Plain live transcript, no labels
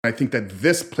I think that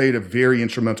this played a very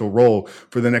instrumental role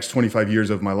for the next 25 years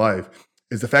of my life,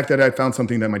 is the fact that I found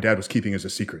something that my dad was keeping as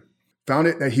a secret. Found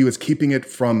it that he was keeping it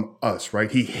from us, right?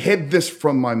 He hid this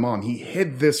from my mom. He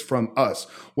hid this from us.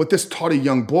 What this taught a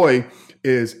young boy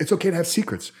is it's okay to have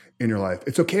secrets in your life.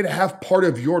 It's okay to have part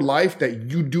of your life that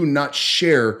you do not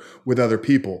share with other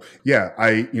people. Yeah,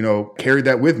 I, carried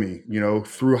that with me,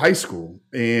 through high school.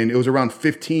 And it was around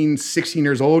 15, 16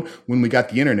 years old when we got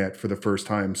the internet for the first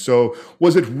time. So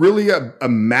was it really a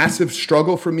massive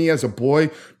struggle for me as a boy?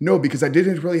 No, because I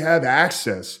didn't really have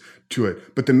access to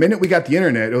it. But the minute we got the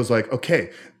internet, it was like,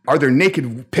 okay, are there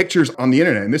naked pictures on the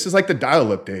internet? And this is like the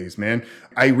dial-up days, man.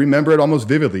 I remember it almost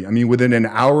vividly. I mean, within an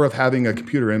hour of having a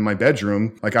computer in my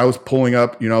bedroom, like I was pulling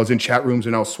up, I was in chat rooms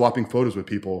and I was swapping photos with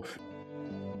people.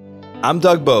 I'm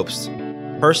Doug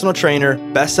Bopst, personal trainer,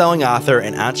 best-selling author,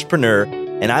 and entrepreneur,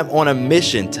 and I'm on a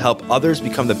mission to help others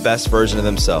become the best version of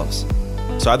themselves.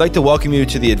 So I'd like to welcome you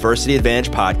to the Adversity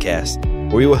Advantage podcast,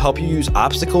 where we will help you use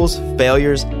obstacles,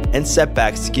 failures, and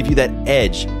setbacks to give you that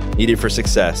edge needed for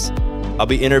success. I'll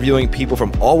be interviewing people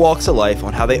from all walks of life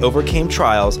on how they overcame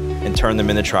trials and turned them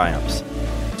into triumphs.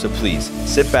 So please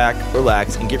sit back,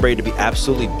 relax, and get ready to be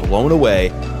absolutely blown away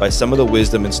by some of the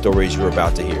wisdom and stories you're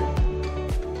about to hear.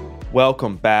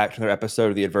 Welcome back to another episode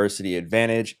of the Adversity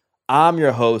Advantage. I'm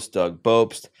your host, Doug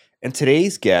Bopst, and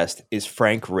today's guest is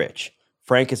Frank Rich.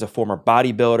 Frank is a former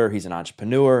bodybuilder, he's an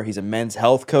entrepreneur, he's a men's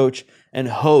health coach, and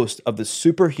host of the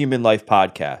Superhuman Life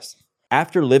podcast.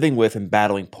 After living with and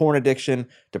battling porn addiction,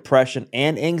 depression,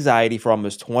 and anxiety for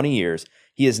almost 20 years,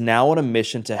 he is now on a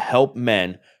mission to help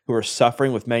men who are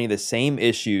suffering with many of the same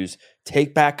issues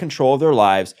take back control of their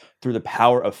lives through the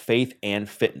power of faith and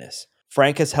fitness.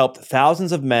 Frank has helped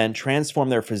thousands of men transform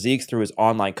their physiques through his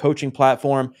online coaching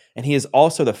platform, and he is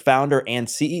also the founder and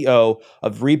CEO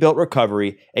of Rebuilt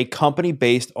Recovery, a company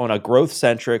based on a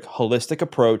growth-centric, holistic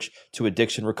approach to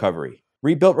addiction recovery.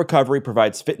 Rebuilt Recovery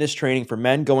provides fitness training for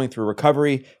men going through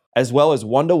recovery, as well as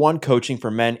one-to-one coaching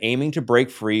for men aiming to break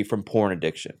free from porn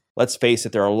addiction. Let's face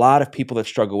it, there are a lot of people that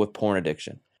struggle with porn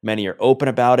addiction. Many are open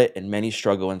about it, and many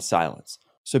struggle in silence.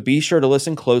 So be sure to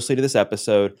listen closely to this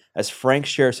episode as Frank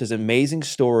shares his amazing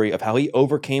story of how he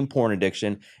overcame porn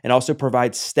addiction and also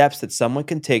provides steps that someone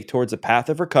can take towards a path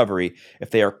of recovery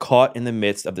if they are caught in the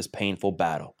midst of this painful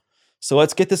battle. So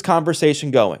let's get this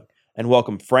conversation going and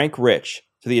welcome Frank Rich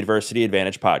to the Adversity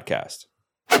Advantage podcast.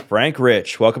 Frank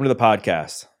Rich, welcome to the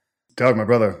podcast. Doug, my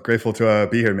brother, grateful to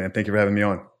be here, man. Thank you for having me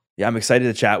on. Yeah, I'm excited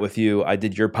to chat with you. I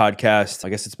did your podcast. I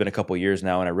guess it's been a couple of years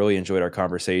now, and I really enjoyed our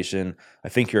conversation. I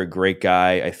think you're a great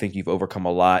guy. I think you've overcome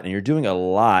a lot, and you're doing a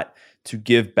lot to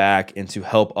give back and to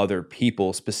help other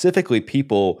people, specifically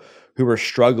people who are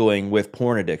struggling with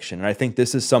porn addiction. And I think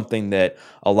this is something that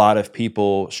a lot of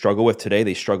people struggle with today.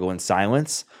 They struggle in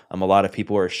silence. A lot of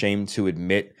people are ashamed to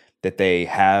admit that they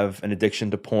have an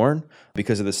addiction to porn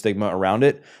because of the stigma around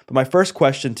it. But my first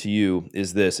question to you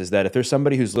is this, is that if there's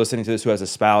somebody who's listening to this who has a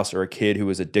spouse or a kid who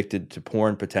is addicted to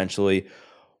porn potentially,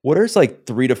 what are like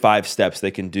 3 to 5 steps they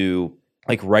can do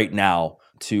like right now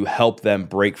to help them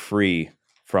break free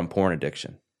from porn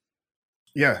addiction?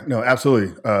 Yeah, no,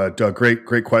 absolutely. Doug,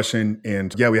 great question.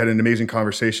 And yeah, we had an amazing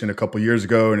conversation a couple of years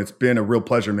ago, and it's been a real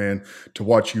pleasure, man, to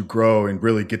watch you grow and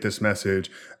really get this message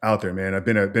out there, man. I've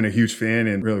been a huge fan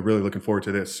and really looking forward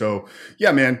to this. So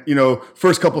yeah, man,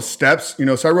 first couple steps,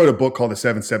 so I wrote a book called The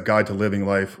 7-Step Guide to Living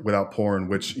Life Without Porn,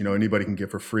 which, anybody can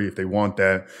get for free if they want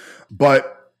that.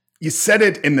 But you said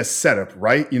it in the setup,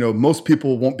 right? Most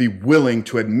people won't be willing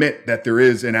to admit that there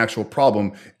is an actual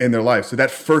problem in their life. So that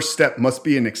first step must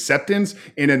be an acceptance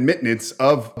and admittance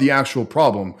of the actual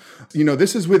problem.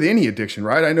 This is with any addiction,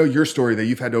 right? I know your story that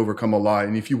you've had to overcome a lot.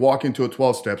 And if you walk into a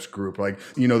 12 steps group,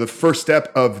 the first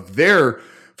step of their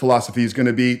philosophy is going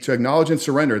to be to acknowledge and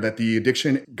surrender that the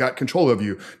addiction got control of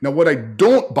you. Now, what I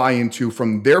don't buy into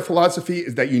from their philosophy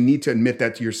is that you need to admit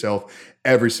that to yourself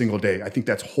every single day. I think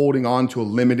that's holding on to a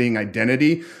limiting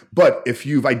identity. But if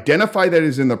you've identified that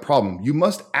as in the problem, you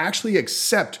must actually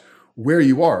accept where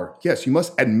you are. Yes, you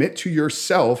must admit to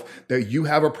yourself that you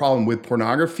have a problem with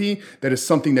pornography. That is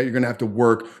something that you're going to have to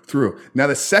work through. Now,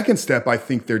 the second step, I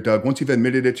think there, Doug, once you've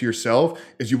admitted it to yourself,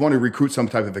 is you want to recruit some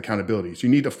type of accountability. So you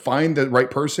need to find the right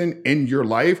person in your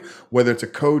life, whether it's a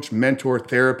coach, mentor,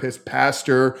 therapist,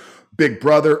 pastor, big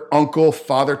brother, uncle,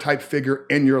 father type figure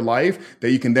in your life that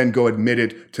you can then go admit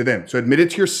it to them. So admit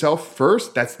it to yourself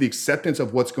first. That's the acceptance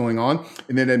of what's going on,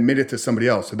 and then admit it to somebody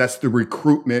else. So that's the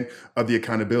recruitment of the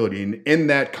accountability. And in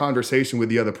that conversation with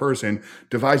the other person,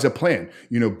 devise a plan.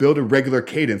 Build a regular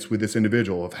cadence with this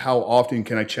individual of how often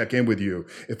can I check in with you?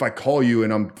 If I call you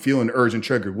and I'm feeling urgent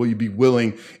triggered, will you be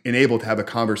willing and able to have a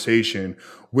conversation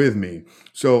with me?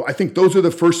 So I think those are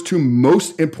the first two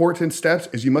most important steps.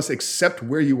 Is you must accept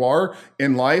where you are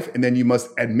in life, and then you must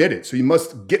admit it. So you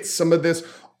must get some of this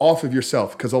off of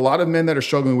yourself, because a lot of men that are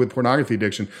struggling with pornography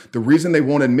addiction, the reason they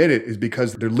won't admit it is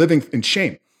because they're living in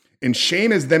shame. And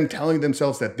shame is them telling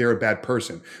themselves that they're a bad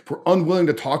person. If we're unwilling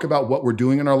to talk about what we're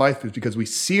doing in our life, it's because we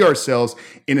see ourselves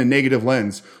in a negative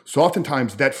lens. So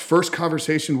oftentimes that first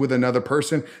conversation with another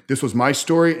person, this was my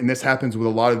story, and this happens with a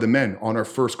lot of the men on our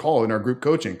first call in our group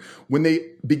coaching. When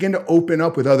they begin to open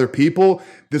up with other people,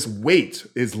 this weight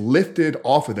is lifted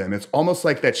off of them. It's almost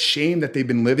like that shame that they've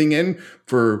been living in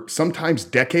for sometimes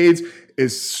decades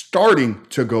is starting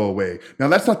to go away. Now,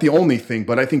 that's not the only thing,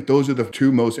 but I think those are the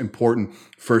two most important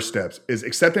first steps: is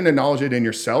accept and acknowledge it in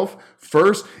yourself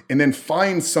first, and then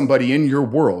find somebody in your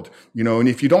world. And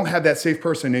if you don't have that safe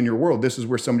person in your world, this is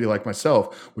where somebody like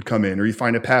myself would come in, or you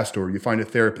find a pastor, or you find a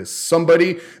therapist,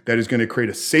 somebody that is going to create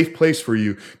a safe place for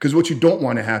you. Because what you don't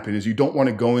want to happen is you don't want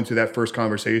to go into that first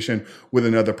conversation with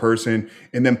another person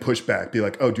and then push back, be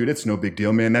like, oh, dude, it's no big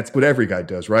deal, man. That's what every guy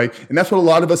does, right? And that's what a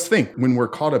lot of us think when we're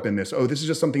caught up in this. Oh, this is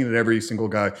just something that every single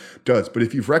guy does. But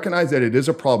if you've recognized that it is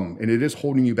a problem and it is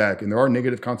holding you back and there are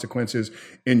negative consequences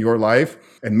in your life,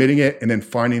 admitting it and then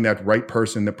finding that right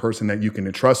person, the person that you can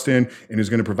trust in and is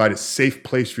going to provide a safe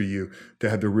place for you to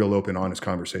have the real open, honest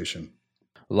conversation.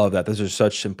 Love that. Those are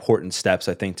such important steps,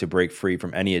 I think, to break free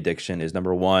from any addiction. Is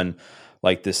number one,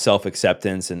 like this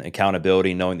self-acceptance and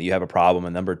accountability, knowing that you have a problem.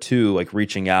 And number two, like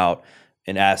reaching out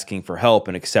and asking for help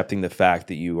and accepting the fact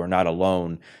that you are not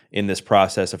alone in this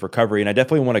process of recovery. And I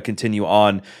definitely want to continue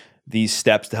on these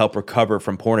steps to help recover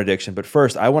from porn addiction. But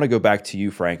first, I want to go back to you,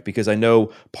 Frank, because I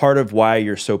know part of why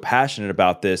you're so passionate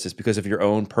about this is because of your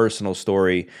own personal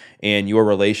story and your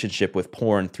relationship with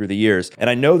porn through the years. And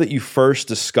I know that you first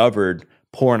discovered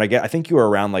porn, I think you were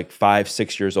around like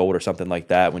 5-6 years old or something like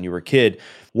that when you were a kid.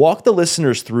 Walk the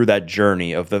listeners through that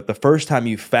journey of the first time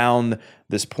you found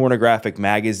this pornographic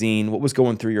magazine, what was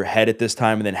going through your head at this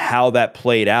time, and then how that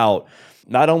played out,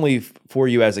 not only for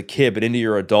you as a kid, but into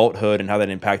your adulthood and how that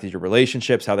impacted your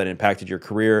relationships, how that impacted your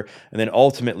career, and then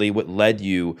ultimately what led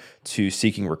you to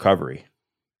seeking recovery.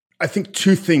 I think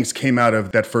two things came out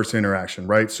of that first interaction,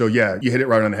 right? So yeah, you hit it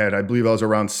right on the head. I believe I was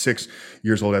around 6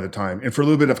 years old at the time. And for a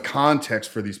little bit of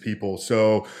context for these people,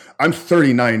 so I'm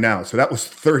 39 now. So that was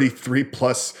 33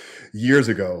 plus years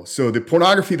ago. So the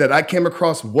pornography that I came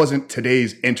across wasn't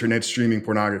today's internet streaming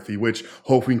pornography, which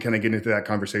hopefully we can kind of get into that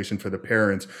conversation for the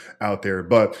parents out there.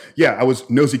 But yeah, I was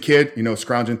nosy kid,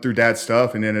 scrounging through dad's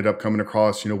stuff and ended up coming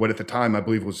across, what at the time I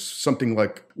believe was something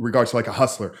like regards to like a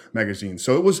Hustler magazine.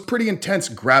 So it was pretty intense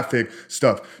graphic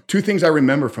stuff. Two things I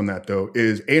remember from that though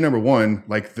is number one,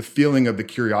 like the feeling of the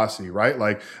curiosity, right?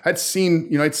 Like I'd seen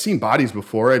bodies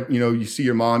before. You see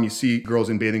your mom, you see girls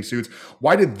in bathing suits.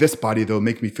 Why did this body though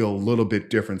make me feel a little bit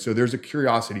different? So there's a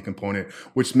curiosity component,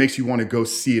 which makes you want to go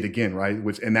see it again, right?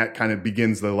 And that kind of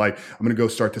begins the I'm going to go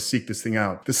start to seek this thing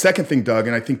out. The second thing, Doug,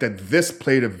 and I think that this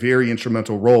played a very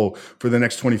instrumental role for the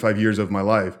next 25 years of my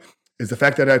life, is the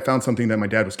fact that I found something that my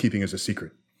dad was keeping as a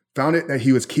secret. Found it that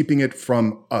he was keeping it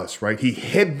from us, right? He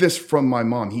hid this from my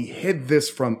mom. He hid this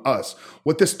from us.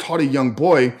 What this taught a young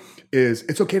boy is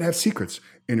it's okay to have secrets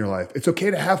in your life. It's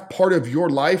okay to have part of your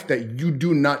life that you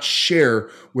do not share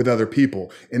with other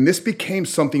people. And this became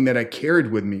something that I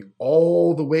carried with me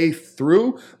all the way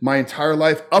through my entire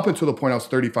life up until the point I was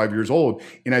 35 years old.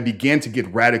 And I began to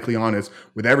get radically honest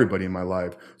with everybody in my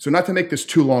life. So not to make this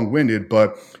too long-winded,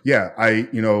 but yeah, I,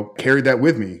 carried that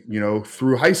with me,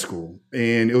 through high school.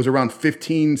 And it was around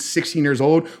 15, 16 years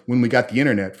old when we got the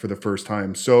internet for the first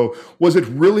time. So was it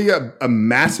really a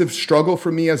massive struggle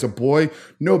for me as a boy?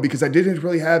 No, because I didn't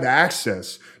really have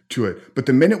access to it. But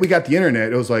the minute we got the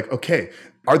internet, it was like, okay,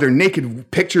 are there naked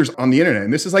pictures on the internet?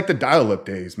 And this is like the dial-up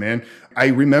days, man. I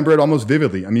remember it almost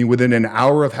vividly. I mean, within an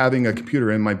hour of having a computer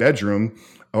in my bedroom,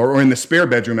 or in the spare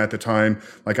bedroom at the time,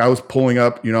 like I was pulling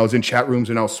up, I was in chat rooms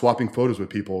and I was swapping photos with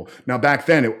people. Now back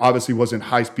then, it obviously wasn't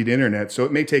high-speed internet, so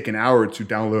it may take an hour to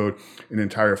download an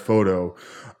entire photo.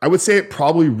 I would say it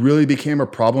probably really became a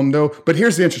problem though. But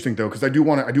here's the interesting though, because I do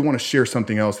want to share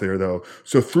something else there though.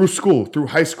 So through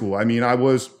high school, I mean, I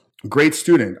was a great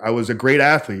student. I was a great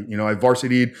athlete. I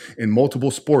varsitied in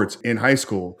multiple sports in high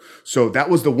school. So that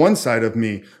was the one side of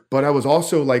me. But I was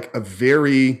also like a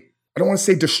very I don't want to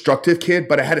say destructive kid,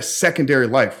 but I had a secondary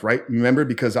life, right? Remember,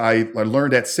 because I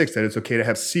learned at 6 that it's okay to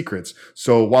have secrets.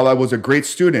 So while I was a great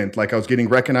student, like I was getting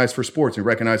recognized for sports and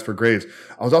recognized for grades,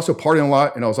 I was also partying a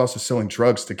lot and I was also selling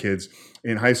drugs to kids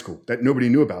in high school that nobody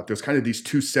knew about. There's kind of these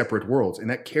two separate worlds. And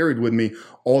that carried with me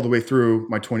all the way through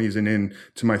my 20s and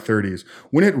into my 30s.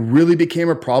 When it really became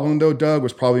a problem though, Doug,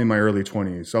 was probably in my early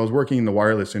 20s. So I was working in the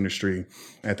wireless industry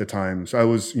at the time. So I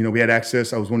was, we had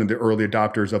access. I was one of the early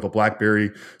adopters of a BlackBerry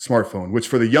smartphone, which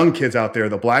for the young kids out there,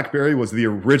 the BlackBerry was the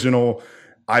original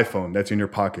iPhone that's in your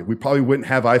pocket. We probably wouldn't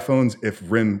have iPhones if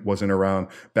RIM wasn't around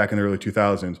back in the early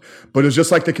 2000s. But it was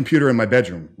just like the computer in my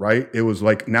bedroom, right? It was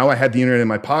like, now I had the internet in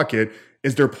my pocket.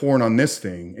 Is there porn on this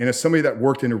thing? And as somebody that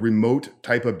worked in a remote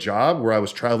type of job where I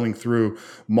was traveling through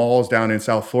malls down in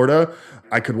South Florida,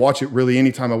 I could watch it really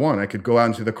anytime I want. I could go out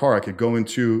into the car. I could go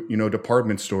into,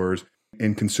 department stores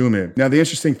and consume it. Now, the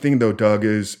interesting thing though, Doug,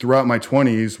 is throughout my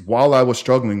 20s, while I was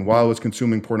struggling, while I was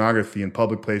consuming pornography in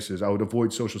public places, I would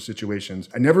avoid social situations.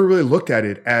 I never really looked at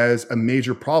it as a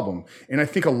major problem. And I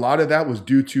think a lot of that was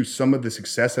due to some of the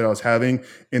success that I was having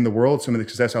in the world, some of the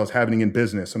success I was having in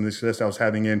business, some of the success I was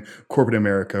having in corporate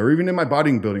America, or even in my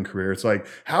bodybuilding career. It's like,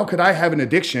 how could I have an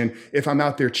addiction if I'm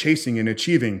out there chasing and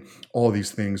achieving all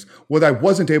these things? What I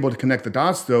wasn't able to connect the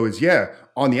dots though is,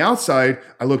 on the outside,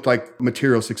 I looked like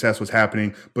material success was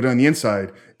happening, but on the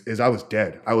inside is I was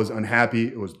dead. I was unhappy.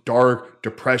 It was dark,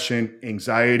 depression,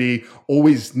 anxiety,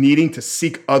 always needing to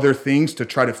seek other things to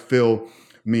try to fill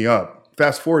me up.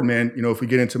 Fast forward, man, if we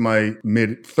get into my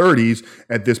mid 30s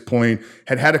at this point,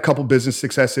 had a couple business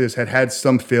successes, had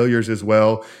some failures as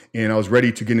well. And I was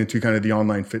ready to get into kind of the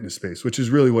online fitness space, which is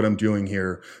really what I'm doing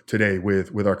here today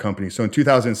with our company. So in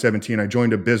 2017, I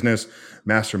joined a business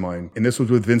mastermind, and this was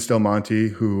with Vince Del Monte,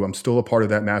 who I'm still a part of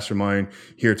that mastermind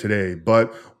here today.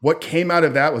 But what came out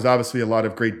of that was obviously a lot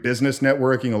of great business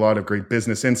networking, a lot of great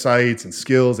business insights and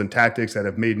skills and tactics that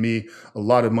have made me a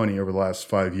lot of money over the last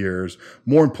 5 years.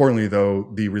 More importantly, though,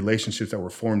 the relationships that were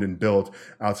formed and built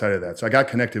outside of that. So I got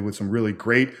connected with some really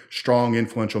great, strong,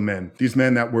 influential men. These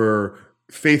men that were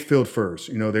faith-filled first.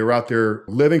 They were out there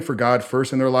living for God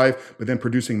first in their life, but then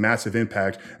producing massive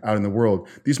impact out in the world.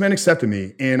 These men accepted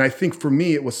me. And I think for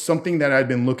me, it was something that I'd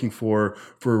been looking for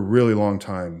a really long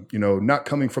time. Not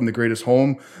coming from the greatest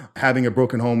home, having a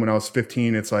broken home when I was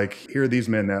 15, it's like, here are these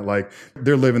men that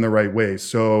they're living the right way.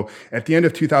 So at the end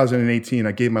of 2018,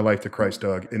 I gave my life to Christ,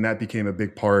 Doug, and that became a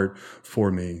big part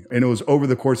for me. And it was over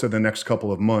the course of the next couple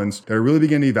of months that I really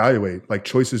began to evaluate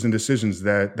choices and decisions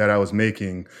that I was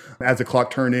making. As the clock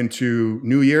turned into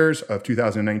New Year's of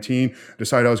 2019,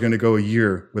 decided I was going to go a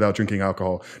year without drinking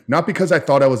alcohol. Not because I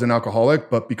thought I was an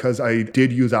alcoholic, but because I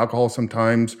did use alcohol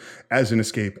sometimes as an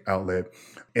escape outlet.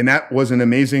 And that was an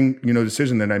amazing,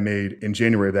 decision that I made in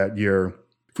January of that year.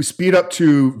 If we speed up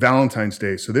to Valentine's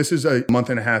Day, so this is a month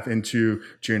and a half into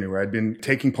January. I'd been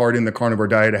taking part in the carnivore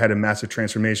diet. I had a massive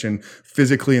transformation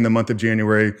physically in the month of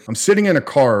January. I'm sitting in a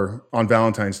car on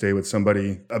Valentine's Day with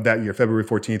somebody of that year, February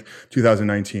 14th,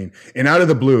 2019. And out of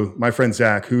the blue, my friend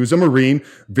Zach, who's a Marine,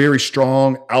 very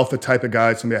strong, alpha type of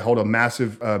guy, somebody I hold a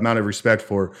massive amount of respect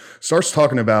for, starts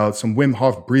talking about some Wim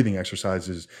Hof breathing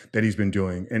exercises that he's been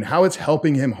doing and how it's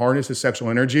helping him harness his sexual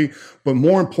energy. But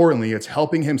more importantly, it's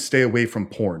helping him stay away from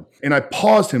porn. And I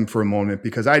paused him for a moment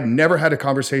because I'd never had a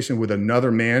conversation with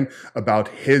another man about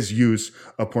his use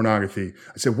of pornography.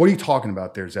 I said, "What are you talking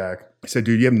about there, Zach?" I said,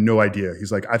 "Dude, you have no idea."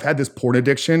 He's like, "I've had this porn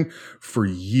addiction for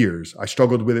years. I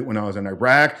struggled with it when I was in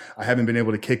Iraq. I haven't been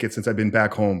able to kick it since I've been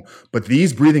back home. But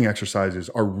these breathing exercises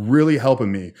are really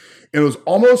helping me." And it was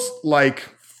almost like,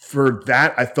 for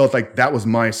that, I felt like that was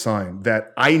my sign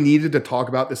that I needed to talk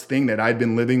about this thing that I'd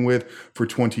been living with for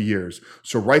 20 years.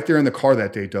 So right there in the car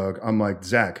that day, Doug, I'm like,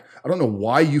 "Zach, I don't know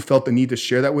why you felt the need to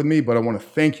share that with me, but I want to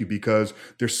thank you because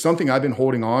there's something I've been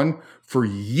holding on for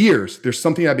years. There's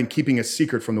something I've been keeping a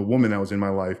secret from the woman that was in my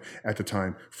life at the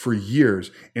time for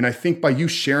years. And I think by you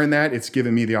sharing that, it's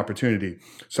given me the opportunity."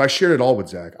 So I shared it all with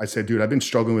Zach. I said, "Dude, I've been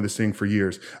struggling with this thing for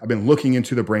years. I've been looking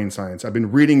into the brain science. I've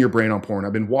been reading your brain on porn.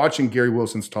 I've been watching Gary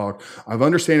Wilson's talk. I've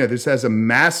understand that this has a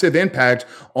massive impact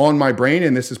on my brain.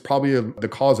 And this is probably the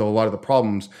cause of a lot of the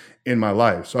problems in my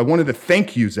life." So I wanted to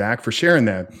thank you, Zach, for sharing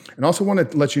that. And also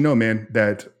want to let you know, man,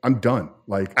 that I'm done.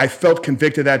 I felt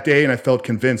convicted that day and I felt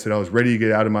convinced that I was ready to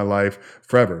get out of my life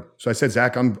forever. So I said,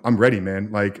 "Zach, I'm ready, man.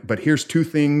 But here's two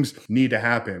things need to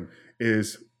happen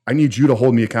is I need you to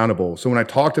hold me accountable." So when I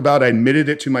talked about, I admitted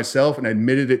it to myself and I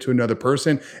admitted it to another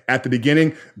person at the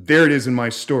beginning, there it is in my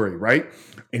story, right?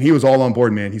 And he was all on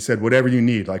board, man. He said, "Whatever you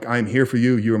need, I'm here for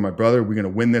you. You are my brother. We're going to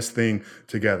win this thing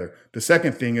together." The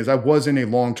second thing is I was in a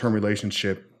long-term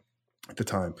relationship at the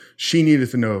time. She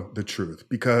needed to know the truth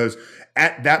because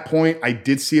at that point, I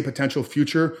did see a potential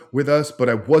future with us, but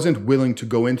I wasn't willing to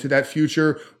go into that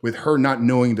future with her not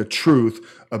knowing the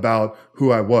truth about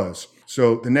who I was.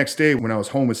 So the next day when I was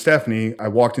home with Stephanie, I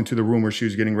walked into the room where she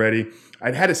was getting ready.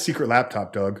 I'd had a secret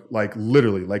laptop, Doug, like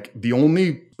literally, like the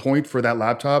only point for that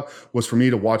laptop was for me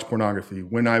to watch pornography.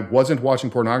 When I wasn't watching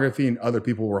pornography and other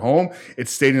people were home, it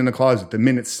stayed in the closet. The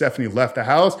minute Stephanie left the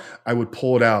house, I would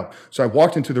pull it out. So I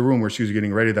walked into the room where she was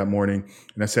getting ready that morning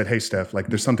and I said, hey, Steph, like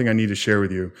there's something I need to share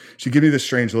with you. She gave me this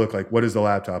strange look like, what is the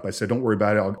laptop? I said, don't worry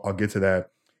about it. I'll get to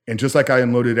that. And just like I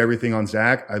unloaded everything on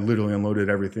Zach, I literally unloaded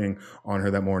everything on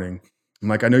her that morning. I'm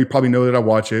like, I know you probably know that I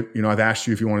watch it. You know, I've asked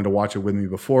you if you wanted to watch it with me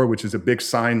before, which is a big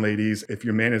sign, ladies. If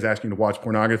your man is asking you to watch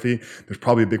pornography, there's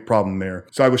probably a big problem there.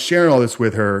 So I was sharing all this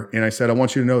with her and I said, I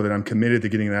want you to know that I'm committed to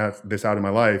getting this out of my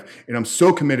life. And I'm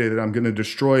so committed that I'm going to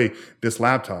destroy this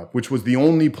laptop, which was the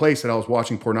only place that I was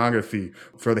watching pornography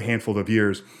for the handful of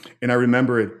years. And I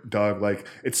remember it, Doug, like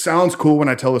it sounds cool when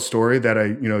I tell a story that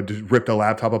I, just ripped a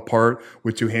laptop apart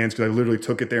with two hands because I literally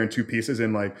took it there in two pieces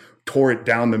and like tore it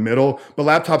down the middle. But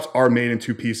laptops are made in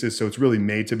two pieces, so it's really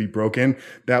made to be broken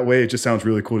that way. It just sounds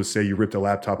really cool to say you ripped a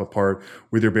laptop apart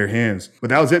with your bare hands. But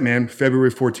that was it, man.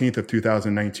 February 14th of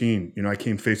 2019, I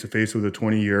came face to face with a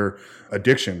 20-year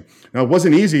addiction. Now, it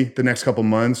wasn't easy the next couple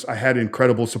months. I had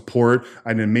incredible support. I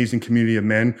had an amazing community of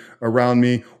men around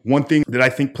me. One thing that I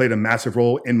think played a massive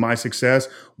role in my success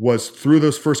was through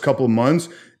those first couple of months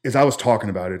is I was talking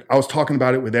about it. I was talking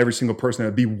about it with every single person that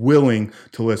would be willing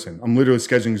to listen. I'm literally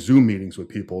scheduling Zoom meetings with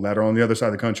people that are on the other side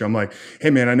of the country. I'm like, hey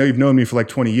man, I know you've known me for like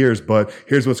 20 years, but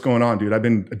here's what's going on, dude. I've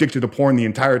been addicted to porn the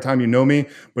entire time you know me,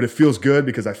 but it feels good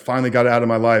because I finally got it out of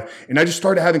my life. And I just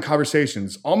started having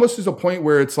conversations almost to a point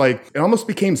where it's like, it almost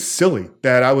became silly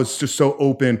that I was just so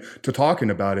open to talking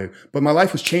about it. But my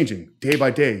life was changing day by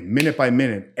day, minute by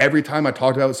minute. Every time I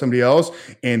talked about it with somebody else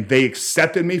and they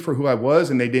accepted me for who I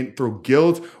was and they didn't throw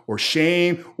guilt or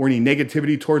shame or any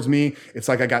negativity towards me, it's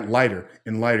like I got lighter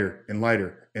and lighter and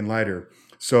lighter and lighter.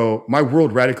 So my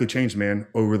world radically changed, man,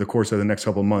 over the course of the next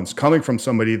couple of months, coming from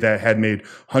somebody that had made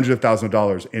hundreds of thousands of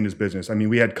dollars in his business. I mean,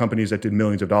 we had companies that did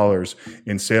millions of dollars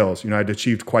in sales. I'd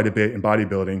achieved quite a bit in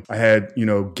bodybuilding. I had,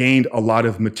 gained a lot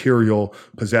of material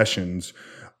possessions.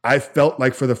 I felt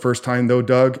like for the first time though,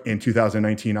 Doug, in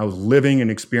 2019, I was living and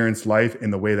experienced life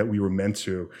in the way that we were meant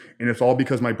to. And it's all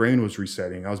because my brain was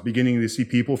resetting. I was beginning to see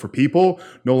people for people,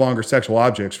 no longer sexual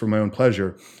objects for my own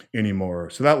pleasure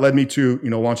anymore. So that led me to,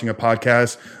 launching a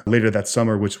podcast later that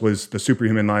summer, which was The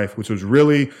Superhuman Life, which was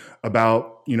really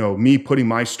about, me putting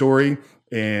my story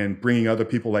and bringing other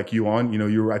people like you on.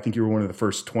 I think you were one of the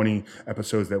first 20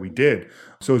 episodes that we did.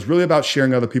 So it was really about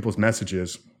sharing other people's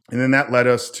messages. And then that led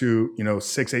us to,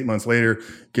 6-8 months later,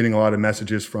 getting a lot of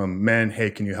messages from men. Hey,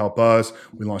 can you help us?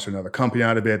 We launched another company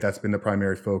out of it. That's been the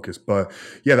primary focus. But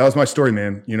yeah, that was my story,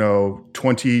 man.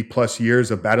 20 plus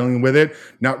years of battling with it,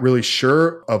 not really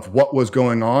sure of what was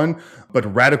going on,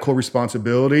 but radical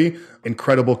responsibility,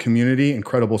 incredible community,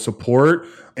 incredible support,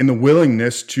 and the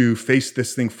willingness to face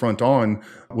this thing front on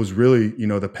was really,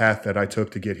 the path that I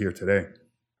took to get here today.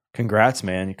 Congrats,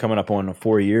 man. You're coming up on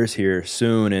 4 years here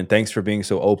soon. And thanks for being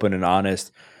so open and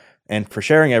honest and for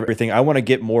sharing everything. I want to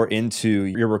get more into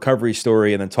your recovery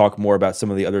story and then talk more about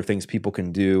some of the other things people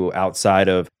can do outside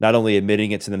of not only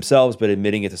admitting it to themselves, but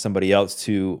admitting it to somebody else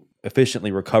to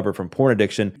efficiently recover from porn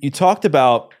addiction. You talked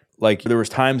about like there was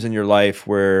times in your life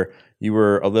where you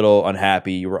were a little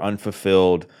unhappy, you were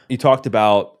unfulfilled. You talked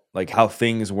about like how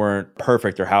things weren't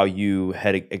perfect or how you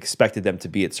had expected them to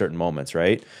be at certain moments,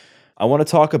 right? I want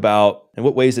to talk about in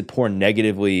what ways did porn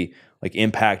negatively like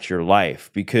impact your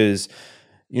life? Because,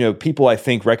 people I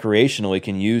think recreationally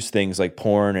can use things like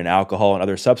porn and alcohol and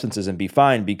other substances and be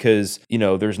fine because,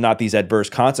 there's not these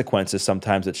adverse consequences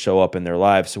sometimes that show up in their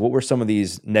lives. So what were some of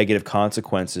these negative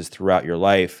consequences throughout your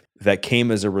life that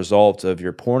came as a result of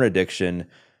your porn addiction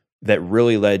that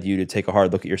really led you to take a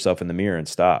hard look at yourself in the mirror and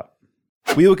stop?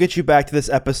 We will get you back to this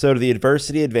episode of The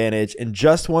Adversity Advantage in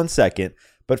just 1 second.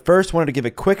 But first, wanted to give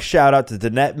a quick shout out to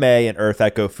Danette May and Earth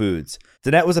Echo Foods.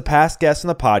 Danette was a past guest on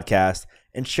the podcast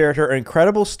and shared her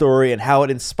incredible story and how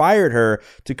it inspired her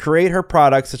to create her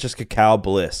products such as Cacao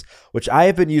Bliss, which I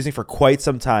have been using for quite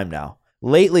some time now.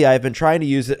 Lately, I have been trying to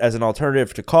use it as an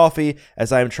alternative to coffee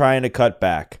as I am trying to cut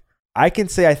back. I can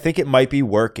say I think it might be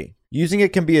working. Using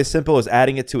it can be as simple as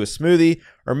adding it to a smoothie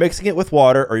or mixing it with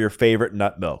water or your favorite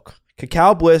nut milk.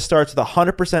 Cacao Bliss starts with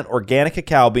 100% organic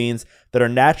cacao beans that are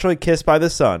naturally kissed by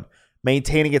the sun,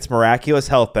 maintaining its miraculous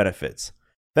health benefits.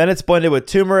 Then it's blended with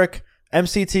turmeric,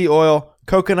 MCT oil,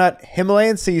 coconut,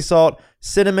 Himalayan sea salt,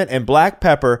 cinnamon, and black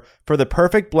pepper for the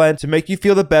perfect blend to make you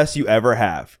feel the best you ever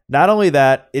have. Not only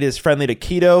that, it is friendly to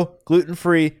keto,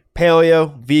 gluten-free,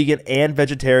 paleo, vegan, and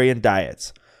vegetarian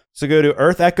diets. So go to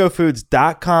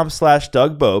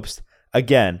earthechofoods.com/DougBopst.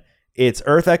 Again, it's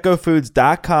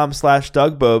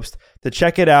earthechofoods.com/DougBopst to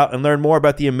check it out and learn more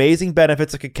about the amazing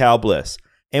benefits of Cacao Bliss.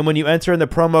 And when you enter in the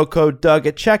promo code Doug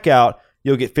at checkout,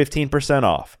 you'll get 15%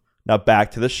 off. Now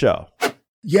back to the show.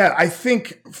 Yeah, I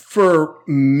think for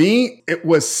me, it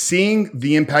was seeing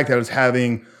the impact that it was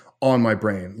having on my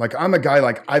brain. Like I'm a guy,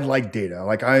 like I like data.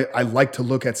 Like I like to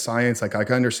look at science. Like I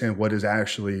can understand what is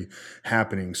actually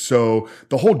happening. So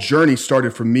the whole journey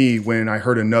started for me when I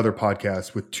heard another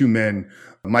podcast with two men,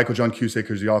 Michael John Cusick,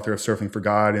 who's the author of Surfing for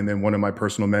God, and then one of my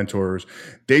personal mentors.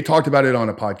 They talked about it on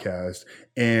a podcast.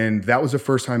 And that was the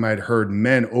first time I had heard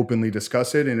men openly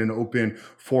discuss it in an open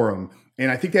forum. And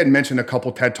I think they had mentioned a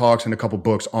couple TED Talks and a couple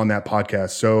books on that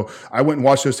podcast. So I went and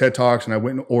watched those TED Talks and I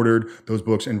went and ordered those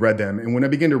books and read them. And when I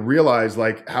began to realize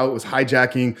like how it was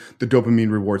hijacking the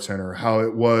dopamine reward center, how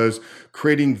it was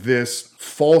creating this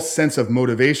false sense of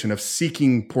motivation of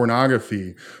seeking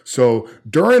pornography. So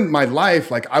during my life,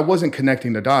 like I wasn't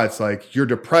connecting the dots, like you're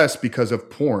depressed because of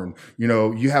porn, you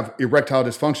know, you have erectile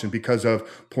dysfunction because of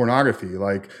pornography.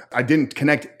 Like I didn't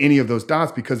connect any of those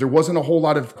dots because there wasn't a whole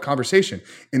lot of conversation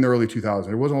in the early 2000s.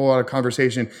 There wasn't a whole lot of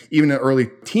conversation even in the early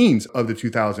teens of the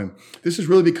 2000s. This has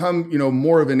really become, you know,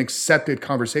 more of an accepted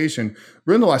conversation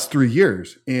really in the last 3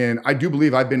 years. And I do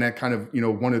believe I've been at kind of, you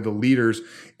know, one of the leaders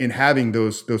in having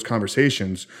those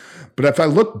conversations. But if I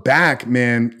look back,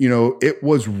 man, you know, it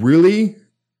was really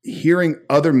hearing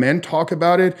other men talk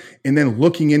about it and then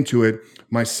looking into it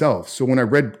myself. So when I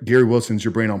read Gary Wilson's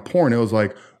Your Brain on Porn, it was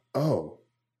like, oh,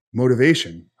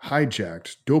 motivation,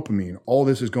 hijacked, dopamine, all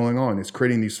this is going on. It's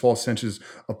creating these false senses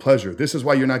of pleasure. This is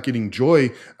why you're not getting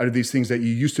joy out of these things that you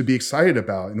used to be excited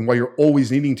about and why you're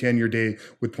always needing to end your day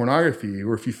with pornography.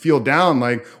 Or if you feel down,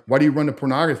 like, why do you run to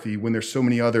pornography when there's so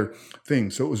many other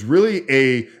things? So it was really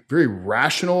a very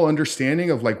rational understanding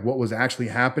of like what was actually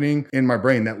happening in my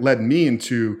brain that led me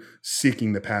into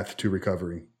seeking the path to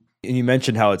recovery. And you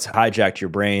mentioned how it's hijacked your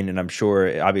brain, and I'm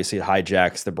sure obviously it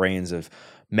hijacks the brains of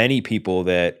many people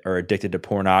that are addicted to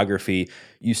pornography.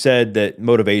 You said that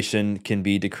motivation can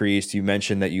be decreased. You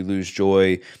mentioned that you lose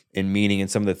joy and meaning in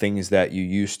some of the things that you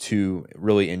used to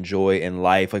really enjoy in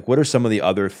life. Like, what are some of the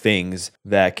other things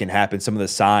that can happen? Some of the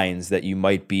signs that you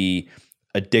might be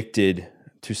addicted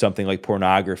to something like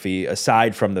pornography,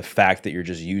 aside from the fact that you're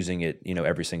just using it, you know,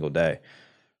 every single day?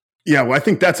 Yeah, well, I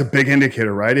think that's a big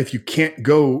indicator, right? If you can't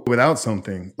go without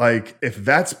something, like if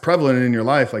that's prevalent in your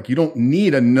life, like you don't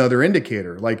need another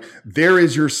indicator. Like there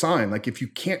is your sign. Like if you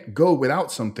can't go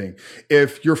without something,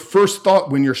 if your first thought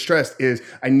when you're stressed is,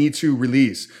 I need to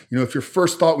release, you know, if your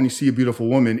first thought when you see a beautiful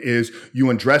woman is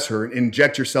you undress her and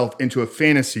inject yourself into a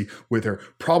fantasy with her,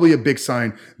 probably a big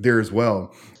sign there as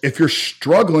well. If you're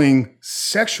struggling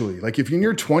sexually, like if you're in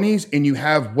your 20s and you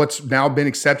have what's now been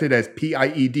accepted as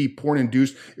PIED,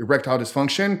 porn-induced erectile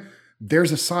dysfunction,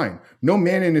 there's a sign. No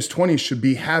man in his 20s should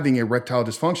be having erectile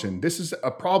dysfunction. This is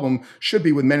a problem, should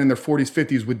be with men in their 40s,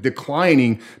 50s with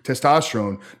declining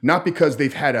testosterone, not because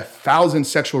they've had 1,000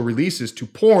 sexual releases to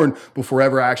porn before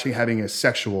ever actually having a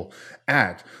sexual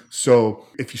act. So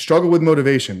if you struggle with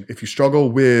motivation, if you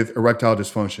struggle with erectile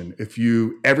dysfunction, if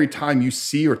you, every time you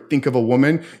see or think of a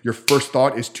woman, your first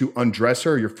thought is to undress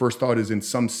her, your first thought is in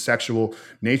some sexual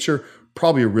nature,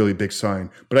 probably a really big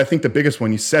sign. But I think the biggest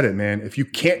one, you said it, man. If you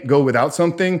can't go without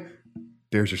something,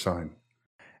 there's your sign.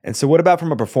 And so what about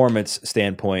from a performance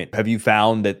standpoint? Have you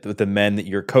found that with the men that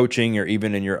you're coaching or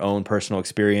even in your own personal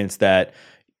experience that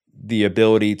the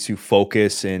ability to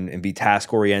focus and be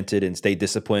task-oriented and stay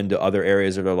disciplined to other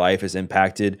areas of their life is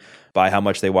impacted by how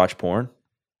much they watch porn?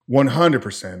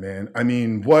 100%, man. I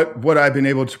mean, what I've been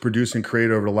able to produce and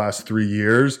create over the last 3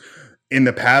 years in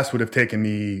the past would have taken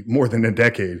me more than a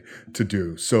decade to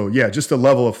do. So yeah, just a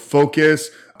level of focus,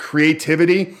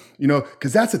 creativity, you know,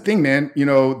 because that's the thing, man. You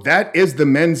know, that is the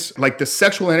men's, like the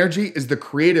sexual energy is the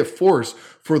creative force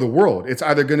for the world. It's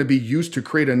either going to be used to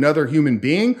create another human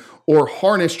being or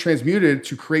harnessed, transmuted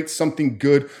to create something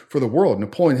good for the world.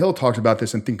 Napoleon Hill talked about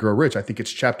this in Think Grow Rich. I think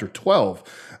it's chapter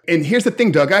 12. And here's the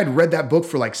thing, Doug, I had read that book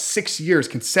for like 6 years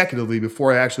consecutively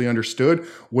before I actually understood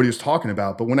what he was talking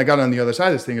about. But when I got on the other side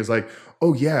of this thing, it's like,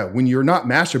 oh yeah, when you're not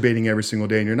masturbating every single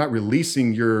day and you're not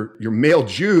releasing your male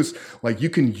juice, like you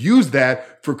can use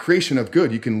that for creation of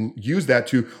good. You can use that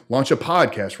to launch a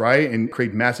podcast, right? And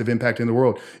create massive impact in the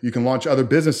world. You can launch other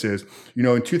businesses.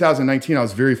 In 2019, I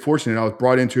was very fortunate. I was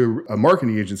brought into a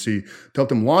marketing agency to help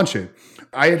them launch it.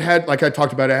 Like I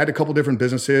talked about, I had a couple different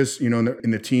businesses,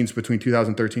 in the teens between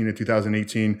 2013 and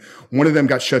 2018. One of them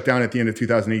got shut down at the end of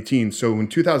 2018. So in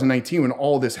 2019, when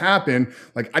all this happened,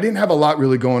 like I didn't have a lot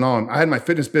really going on. I had my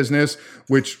fitness business,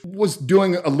 which was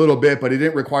doing a little bit, but it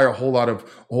didn't require a whole lot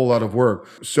of work.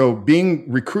 So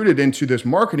being recruited into this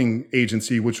marketing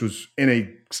agency, which was in a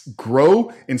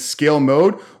grow and scale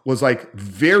mode, was like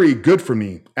very good for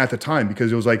me at the time,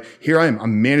 because it was like, here I am,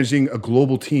 I'm managing a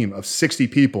global team of 60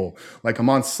 people. Like I'm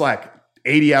on Slack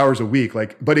 80 hours a week,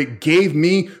 but it gave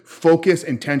me focus,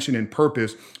 intention, and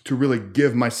purpose to really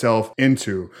give myself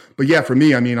into. But yeah, for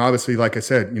me, I mean, obviously, like I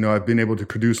said, I've been able to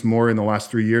produce more in the last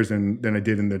 3 years than I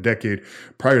did in the decade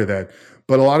prior to that.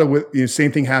 But a lot of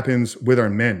same thing happens with our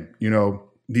men,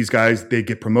 These guys, they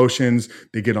get promotions,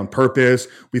 they get on purpose.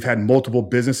 We've had multiple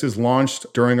businesses launched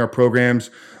during our programs.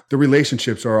 The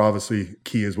relationships are obviously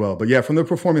key as well. But yeah, from the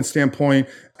performance standpoint,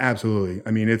 absolutely.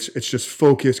 I mean, it's just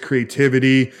focus,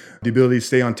 creativity, the ability to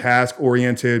stay on task,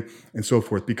 oriented, and so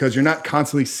forth. Because you're not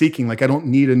constantly seeking, I don't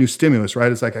need a new stimulus,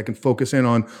 right? It's like I can focus in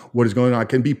on what is going on. I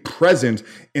can be present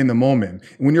in the moment.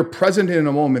 And when you're present in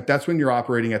a moment, that's when you're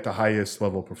operating at the highest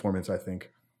level of performance, I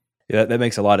think. Yeah, that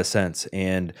makes a lot of sense.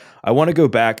 And I want to go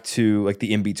back to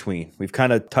the in-between. We've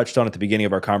kind of touched on at the beginning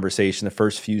of our conversation, the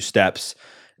first few steps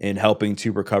in helping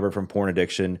to recover from porn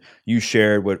addiction. You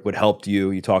shared what helped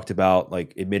you. You talked about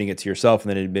admitting it to yourself and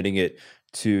then admitting it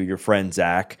to your friend,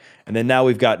 Zach. And then now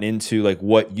we've gotten into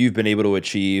what you've been able to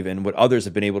achieve and what others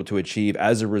have been able to achieve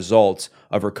as a result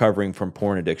of recovering from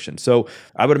porn addiction. So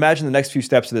I would imagine the next few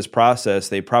steps of this process,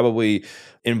 they probably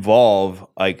involve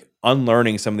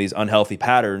unlearning some of these unhealthy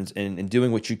patterns and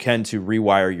doing what you can to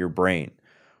rewire your brain.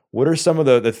 What are some of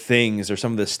the things or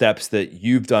some of the steps that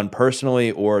you've done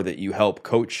personally or that you help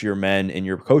coach your men in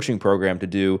your coaching program to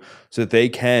do so that they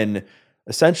can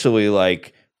essentially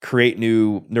create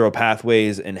new neural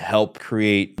pathways and help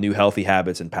create new healthy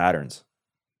habits and patterns?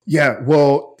 Yeah,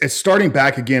 well, it's starting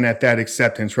back again at that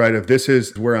acceptance, right? Of this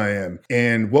is where I am.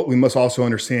 And what we must also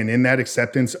understand in that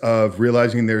acceptance of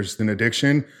realizing there's an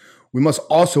addiction, we must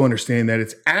also understand that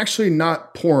it's actually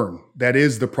not porn that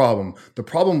is the problem. The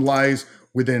problem lies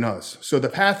within us. So the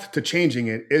path to changing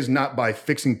it is not by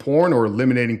fixing porn or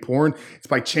eliminating porn. It's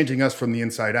by changing us from the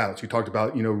inside out. So you talked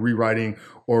about, rewriting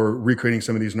or recreating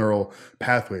some of these neural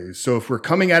pathways. So if we're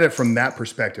coming at it from that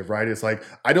perspective, right, it's like,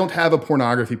 I don't have a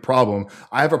pornography problem.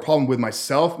 I have a problem with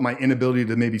myself, my inability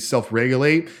to maybe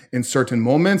self-regulate in certain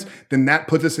moments, then that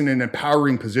puts us in an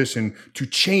empowering position to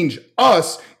change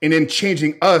us. And in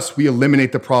changing us, we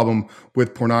eliminate the problem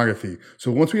with pornography.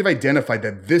 So once we've identified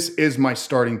that this is my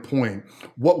starting point,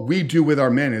 what we do with our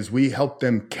men is we help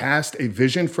them cast a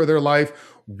vision for their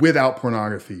life without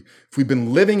pornography. If we've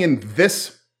been living in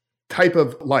this type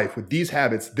of life with these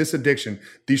habits, this addiction,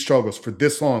 these struggles for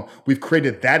this long, we've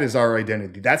created that as our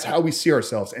identity. That's how we see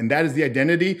ourselves. And that is the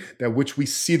identity that which we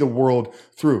see the world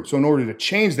through. So in order to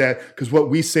change that, because what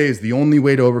we say is the only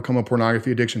way to overcome a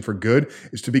pornography addiction for good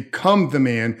is to become the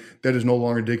man that is no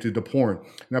longer addicted to porn.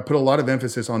 And I put a lot of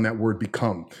emphasis on that word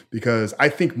become, because I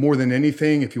think more than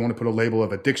anything, if you want to put a label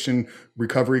of addiction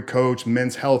recovery coach,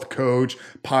 men's health coach,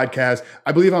 podcast,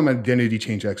 I believe I'm an identity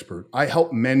change expert. I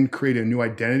help men create a new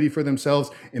identity for themselves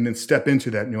and then step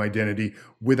into that new identity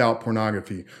without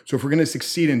pornography. So if we're going to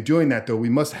succeed in doing that, though, we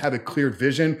must have a clear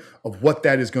vision of what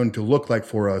that is going to look like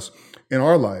for us in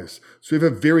our lives. So we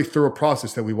have a very thorough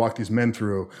process that we walk these men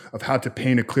through of how to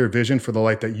paint a clear vision for the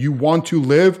life that you want to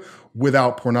live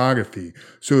without pornography.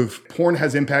 So if porn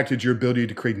has impacted your ability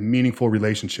to create meaningful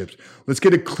relationships, let's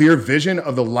get a clear vision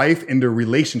of the life and the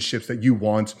relationships that you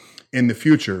want in the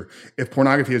future. If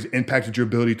pornography has impacted your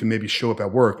ability to maybe show up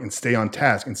at work and stay on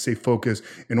task and stay focused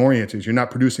and oriented, you're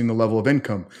not producing the level of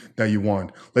income that you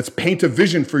want. Let's paint a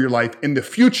vision for your life in the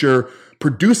future,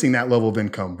 producing that level of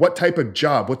income. What type of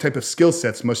job, what type of skill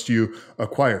sets must you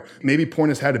acquire? Maybe porn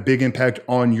has had a big impact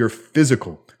on your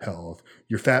physical health.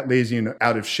 You're fat, lazy, and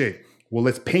out of shape. Well,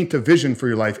 let's paint a vision for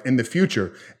your life in the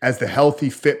future as the healthy,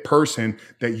 fit person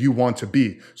that you want to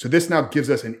be. So this now gives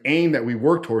us an aim that we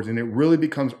work towards, and it really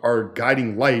becomes our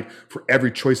guiding light for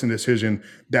every choice and decision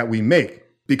that we make.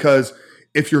 Because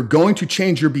if you're going to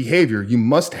change your behavior, you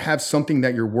must have something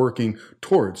that you're working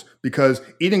towards, because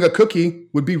eating a cookie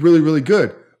would be really, really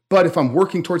good. But if I'm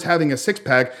working towards having a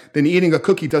six-pack, then eating a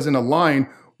cookie doesn't align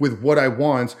with what I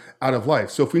want out of life.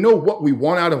 So if we know what we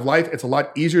want out of life, it's a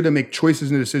lot easier to make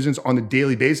choices and decisions on a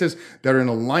daily basis that are in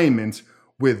alignment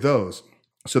with those.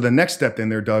 So the next step then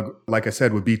there, Doug, like I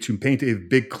said, would be to paint a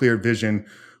big, clear vision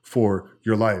for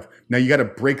your life. Now you got to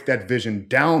break that vision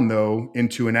down though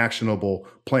into an actionable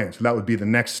plan. So that would be the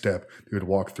next step you would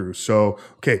walk through. So,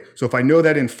 okay. So if I know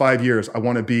that in 5 years, I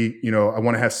want to be, I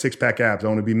want to have 6-pack abs. I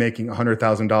want to be making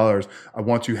 $100,000. I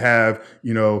want to have,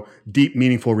 deep,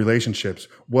 meaningful relationships.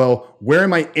 Well, where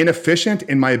am I inefficient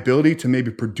in my ability to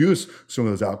maybe produce some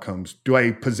of those outcomes? Do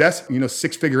I possess,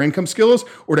 6-figure income skills,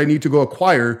 or do I need to go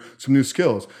acquire some new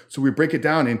skills? So we break it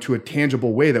down into a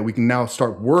tangible way that we can now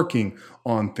start working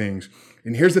on things.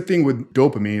 And here's the thing with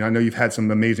dopamine. I know you've had some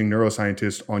amazing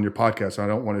neuroscientists on your podcast. So I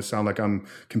don't want to sound like I'm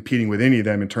competing with any of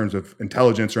them in terms of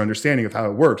intelligence or understanding of how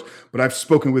it works, but I've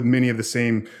spoken with many of the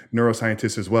same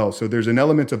neuroscientists as well. So there's an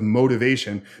element of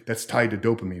motivation that's tied to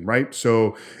dopamine, right?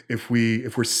 So if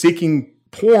we're seeking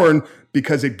porn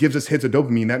because it gives us hits of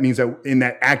dopamine, that means that in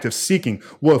that act of seeking,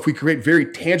 well, if we create very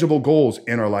tangible goals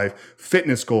in our life,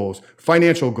 fitness goals,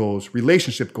 financial goals,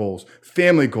 relationship goals,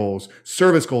 family goals,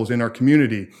 service goals in our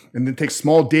community, and then take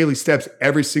small daily steps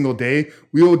every single day,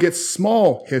 we will get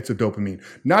small hits of dopamine.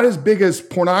 Not as big as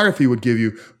pornography would give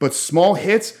you, but small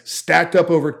hits stacked up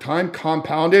over time,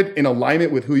 compounded in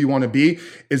alignment with who you want to be,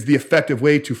 is the effective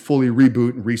way to fully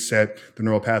reboot and reset the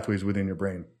neural pathways within your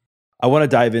brain. I want to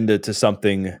dive into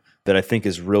something that I think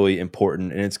is really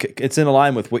important, and it's in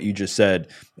line with what you just said.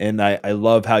 And I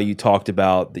love how you talked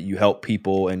about that you help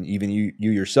people, and even you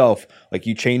yourself, like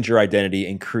you change your identity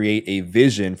and create a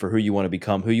vision for who you want to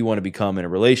become in a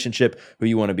relationship, who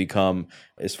you want to become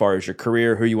as far as your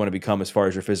career, who you want to become as far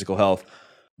as your physical health.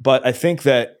 But I think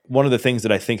that one of the things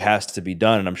that I think has to be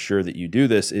done, and I'm sure that you do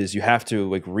this, is you have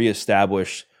to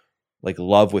reestablish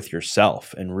love with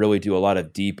yourself and really do a lot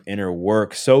of deep inner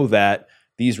work so that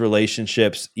these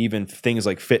relationships, even things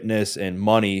like fitness and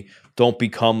money, don't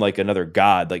become like another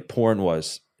god, like porn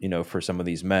was, for some of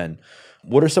these men.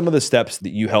 What are some of the steps that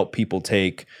you help people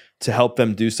take to help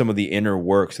them do some of the inner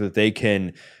work so that they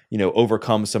can,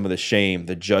 overcome some of the shame,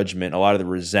 the judgment, a lot of the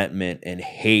resentment and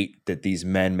hate that these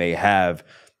men may have,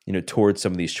 towards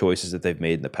some of these choices that they've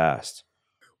made in the past?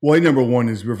 Well, number one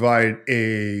is provide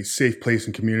a safe place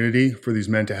and community for these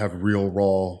men to have real,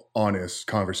 raw, honest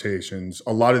conversations.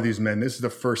 A lot of these men, this is the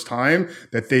first time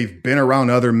that they've been around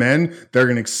other men. They're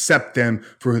going to accept them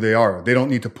for who they are. They don't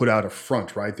need to put out a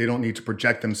front, right? They don't need to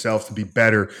project themselves to be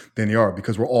better than they are,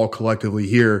 because we're all collectively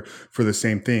here for the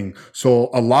same thing. So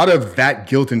a lot of that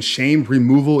guilt and shame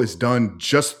removal is done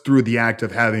just through the act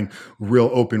of having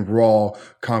real, open, raw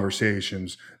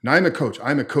conversations. Now, I'm a coach.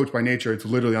 I'm a coach by nature. It's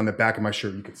literally on the back of my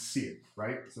shirt. You can see it,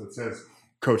 right? So it says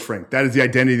Coach Frank. That is the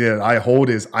identity that I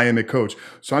hold, is I am a coach.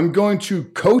 So I'm going to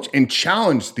coach and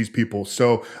challenge these people.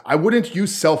 So I wouldn't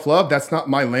use self-love. That's not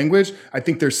my language. I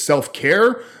think there's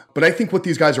self-care. But I think what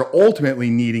these guys are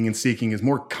ultimately needing and seeking is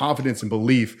more confidence and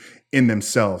belief in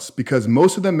themselves, because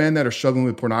most of the men that are struggling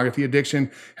with pornography addiction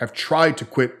have tried to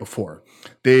quit before.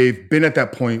 They've been at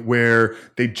that point where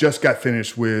they just got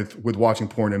finished with watching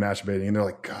porn and masturbating, and they're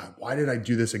like, God, why did I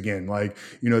do this again?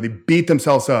 They beat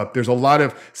themselves up. There's a lot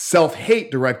of self-hate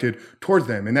directed towards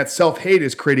them, and that self-hate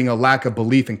is creating a lack of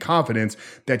belief and confidence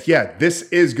that, this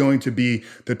is going to be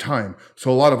the time.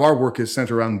 So a lot of our work is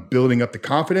centered around building up the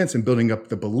confidence and building up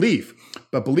the belief.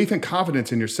 But belief and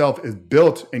confidence in yourself is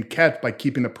built and kept by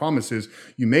keeping the promises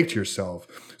you make to yourself.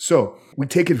 So we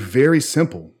take it very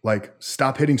simple, like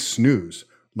stop hitting snooze.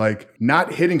 Like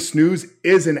not hitting snooze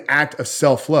is an act of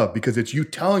self-love, because it's you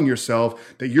telling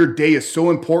yourself that your day is so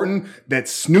important that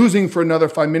snoozing for another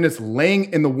 5 minutes,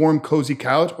 laying in the warm, cozy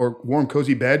couch or warm,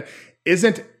 cozy bed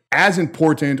isn't as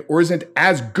important or isn't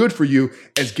as good for you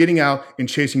as getting out and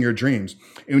chasing your dreams.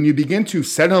 And when you begin to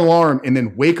set an alarm and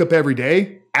then wake up every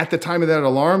day at the time of that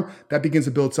alarm, that begins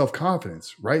to build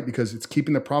self-confidence, right? Because it's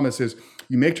keeping the promises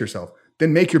you make to yourself.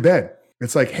 Then make your bed.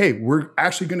 It's like, hey, we're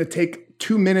actually going to take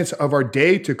 2 minutes of our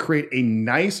day to create a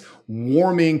nice,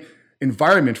 warming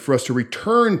environment for us to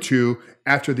return to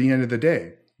after the end of the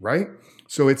day, right?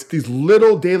 So it's these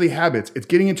little daily habits. It's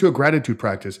getting into a gratitude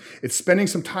practice. It's spending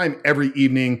some time every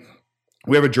evening.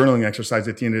 We have a journaling exercise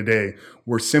at the end of the day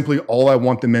where simply all I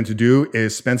want the men to do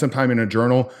is spend some time in a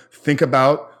journal, think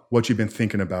about what you've been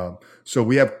thinking about. So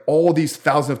we have all these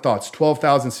thousands of thoughts,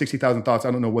 12,000, 60,000 thoughts.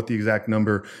 I don't know what the exact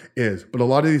number is, but a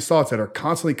lot of these thoughts that are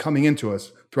constantly coming into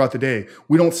us throughout the day,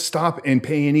 we don't stop and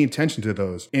pay any attention to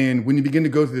those. And when you begin to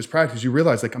go through this practice, you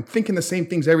realize I'm thinking the same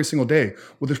things every single day.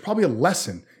 Well, there's probably a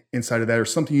lesson inside of that or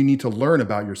something you need to learn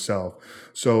about yourself.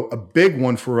 So a big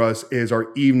one for us is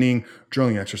our evening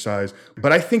journaling exercise.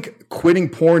 But I think quitting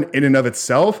porn in and of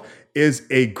itself is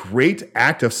a great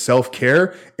act of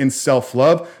self-care and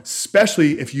self-love,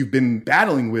 especially if you've been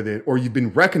battling with it or you've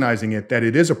been recognizing it, that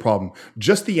it is a problem.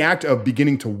 Just the act of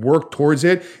beginning to work towards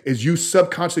it is you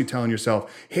subconsciously telling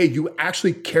yourself, hey, you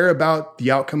actually care about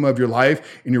the outcome of your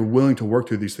life and you're willing to work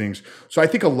through these things. So I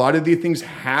think a lot of these things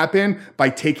happen by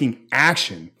taking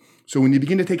action. So when you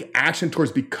begin to take action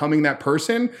towards becoming that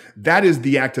person, that is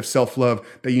the act of self-love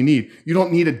that you need. You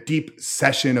don't need a deep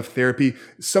session of therapy.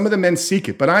 Some of the men seek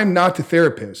it, but I'm not the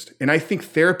therapist. And I think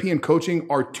therapy and coaching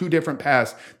are two different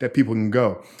paths that people can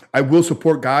go. I will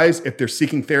support guys if they're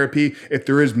seeking therapy, if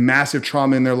there is massive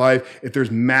trauma in their life, if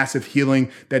there's massive healing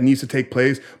that needs to take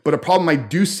place. But a problem I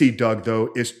do see, Doug,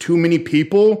 though, is too many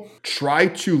people try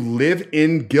to live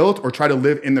in guilt or try to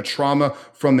live in the trauma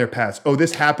from their past. Oh,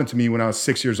 this happened to me when I was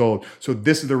 6 years old. So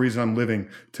this is the reason I'm living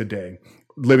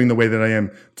the way that I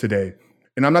am today.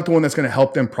 And I'm not the one that's going to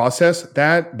help them process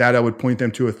that I would point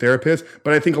them to a therapist.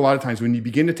 But I think a lot of times when you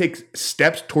begin to take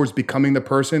steps towards becoming the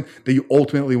person that you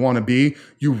ultimately want to be,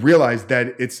 you realize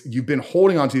that you've been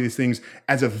holding on to these things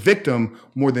as a victim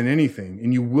more than anything.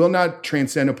 And you will not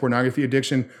transcend a pornography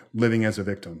addiction living as a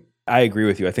victim. I agree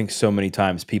with you. I think so many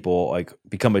times people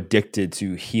become addicted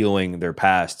to healing their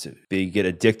past. They get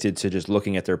addicted to just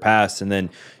looking at their past and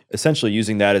then essentially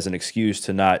using that as an excuse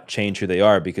to not change who they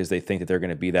are because they think that they're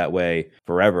going to be that way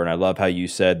forever. And I love how you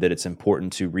said that it's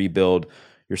important to rebuild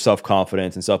your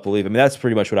self-confidence and self-belief. I mean, that's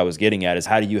pretty much what I was getting at, is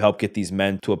how do you help get these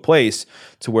men to a place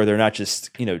to where they're not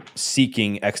just,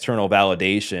 seeking external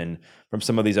validation from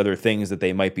some of these other things that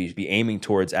they might be aiming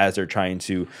towards as they're trying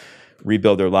to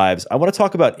rebuild their lives. I want to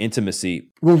talk about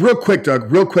intimacy. Well, real quick, Doug,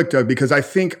 because I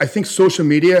think social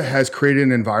media has created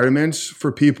an environment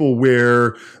for people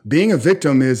where being a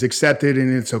victim is accepted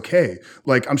and it's okay.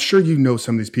 Like, I'm sure you know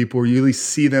some of these people, or you at least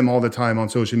see them all the time on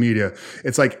social media.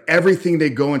 It's like everything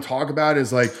they go and talk about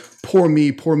is like, poor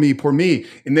me, poor me, poor me.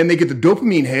 And then they get the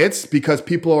dopamine hits because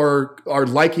people are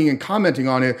liking and commenting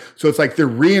on it. So it's like they're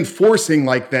reinforcing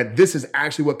like that this is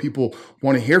actually what people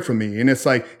want to hear from me. And it's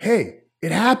like, hey,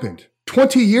 it happened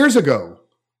 20 years ago.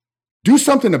 Do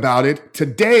something about it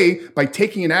today by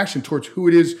taking an action towards who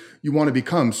it is you want to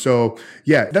become. So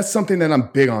yeah, that's something that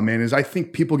I'm big on, man, is I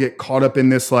think people get caught up in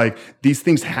this, like, these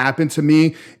things happen to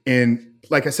me. And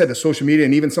like I said, the social media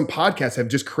and even some podcasts have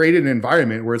just created an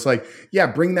environment where it's like, yeah,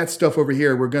 bring that stuff over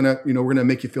here. We're going to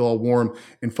make you feel all warm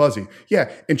and fuzzy.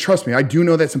 Yeah. And trust me, I do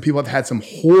know that some people have had some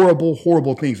horrible,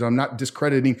 horrible things. I'm not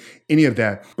discrediting any of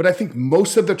that. But I think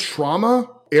most of the trauma,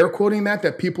 air quoting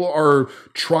that people are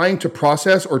trying to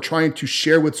process or trying to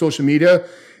share with social media,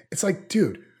 it's like,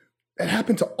 dude, that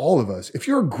happened to all of us. If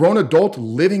you're a grown adult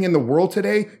living in the world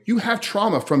today, you have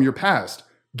trauma from your past.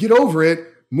 Get over it,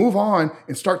 move on,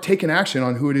 and start taking action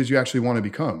on who it is you actually want to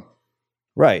become.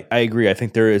 Right. I agree. I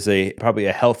think there is probably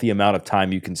a healthy amount of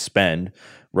time you can spend,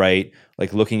 right?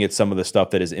 Like looking at some of the stuff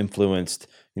that has influenced,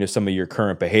 some of your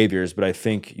current behaviors. But I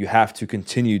think you have to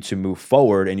continue to move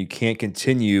forward, and you can't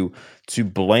continue to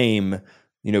blame,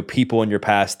 people in your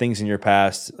past, things in your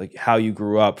past, like how you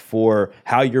grew up, for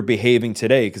how you're behaving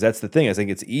today. Because that's the thing. I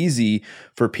think it's easy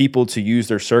for people to use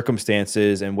their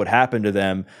circumstances and what happened to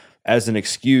them as an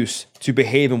excuse to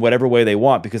behave in whatever way they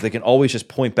want, because they can always just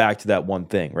point back to that one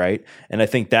thing, right? And I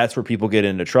think that's where people get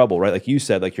into trouble, right? Like you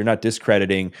said, like, you're not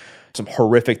discrediting some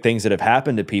horrific things that have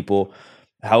happened to people.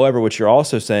 However, what you're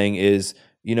also saying is,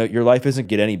 your life isn't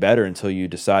get any better until you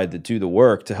decide to do the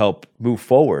work to help move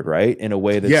forward, right? In a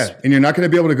way that's... Yeah, and you're not going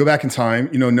to be able to go back in time.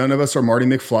 None of us are Marty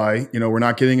McFly. We're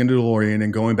not getting into the DeLorean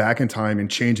and going back in time and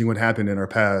changing what happened in our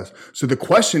past. So the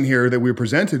question here that we're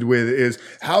presented with is,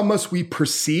 how must we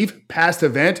perceive past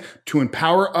event to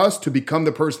empower us to become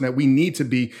the person that we need to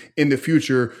be in the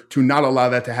future to not allow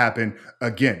that to happen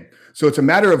again? So it's a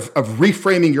matter of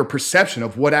reframing your perception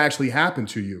of what actually happened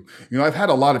to you. I've had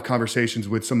a lot of conversations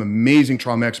with some amazing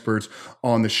trauma experts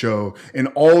on the show, and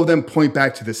all of them point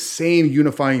back to the same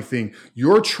unifying thing.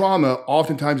 Your trauma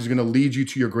oftentimes is going to lead you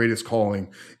to your greatest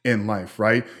calling in life,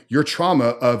 right? Your trauma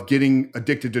of getting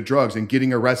addicted to drugs and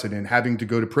getting arrested and having to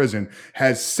go to prison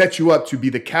has set you up to be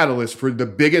the catalyst for the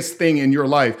biggest thing in your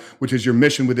life, which is your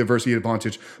mission with the Adversity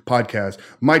Advantage podcast.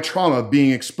 My trauma of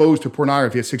being exposed to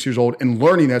pornography at 6 years old and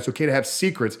learning that it's okay to have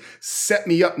secrets set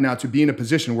me up now to be in a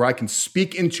position where I can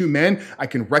speak into men. I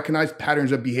can recognize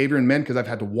patterns of behavior in men because I've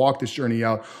had to walk this journey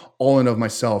out all in of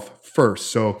myself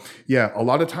first. So yeah, a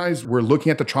lot of times we're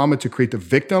looking at the trauma to create the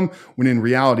victim, when in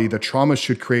reality, the trauma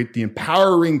should create the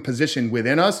empowering position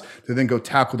within us to then go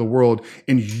tackle the world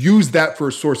and use that for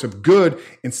a source of good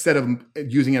instead of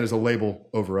using it as a label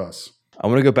over us. I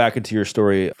want to go back into your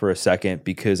story for a second,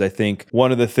 because I think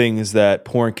one of the things that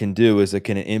porn can do is it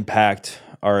can impact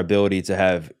our ability to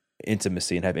have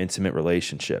intimacy and have intimate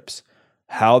relationships.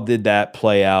 How did that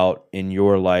play out in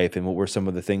your life, and what were some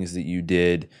of the things that you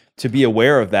did to be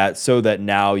aware of that so that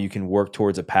now you can work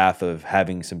towards a path of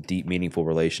having some deep, meaningful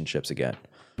relationships again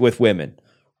with women?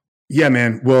 Yeah,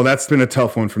 man. Well, that's been a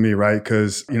tough one for me, right?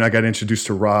 Because, I got introduced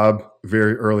to Rob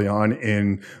very early on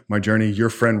in my journey, your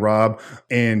friend Rob,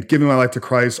 and giving my life to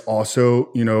Christ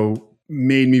also,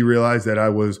 made me realize that I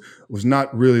was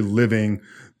not really living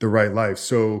the right life.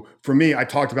 So for me, I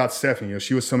talked about Stephanie.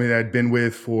 She was somebody that I'd been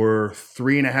with for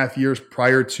 3.5 years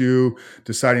prior to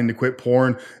deciding to quit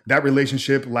porn. That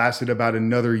relationship lasted about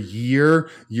another year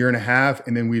and a half.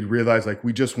 And then we'd realized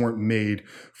we just weren't made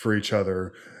for each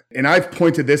other. And I've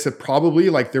pointed this at probably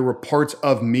there were parts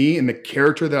of me and the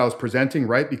character that I was presenting,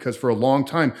 right? Because for a long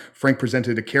time, Frank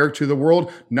presented a character to the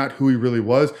world, not who he really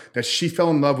was, that she fell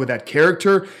in love with that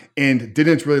character and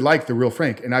didn't really like the real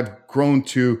Frank. And I've grown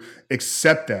to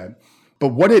accept that. But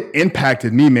what it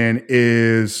impacted me, man,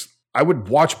 is I would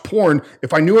watch porn.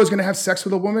 If I knew I was going to have sex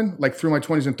with a woman, through my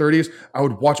 20s and 30s, I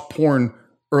would watch porn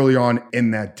early on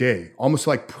in that day, almost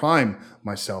prime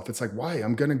myself. It's why?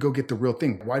 I'm going to go get the real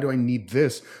thing. Why do I need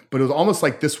this? But it was almost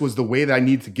this was the way that I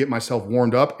needed to get myself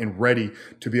warmed up and ready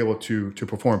to be able to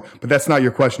perform. But that's not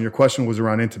your question. Your question was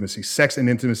around intimacy. Sex and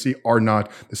intimacy are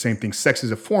not the same thing. Sex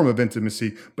is a form of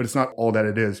intimacy, but it's not all that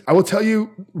it is. I will tell you,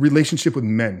 relationship with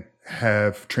men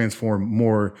have transformed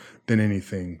more than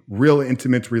anything. Real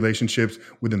intimate relationships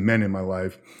with the men in my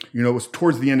life. It was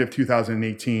towards the end of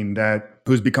 2018 that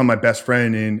who's become my best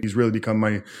friend and he's really become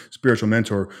my spiritual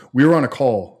mentor. We were on a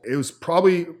call. It was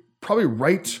probably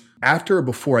right after or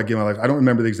before I gave my life. I don't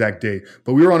remember the exact date,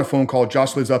 but we were on a phone call.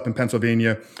 Josh lives up in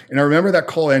Pennsylvania. And I remember that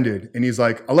call ended and he's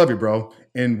like, "I love you, bro."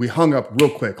 And we hung up real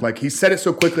quick. He said it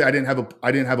so quickly, I didn't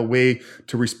have a way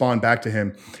to respond back to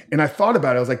him. And I thought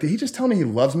about it. I was like, did he just tell me he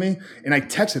loves me? And I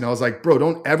texted and I was like, "Bro,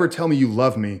 don't ever tell me you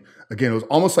love me again." It was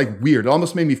almost weird. It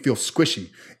almost made me feel squishy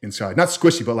inside. Not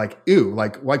squishy, but ew.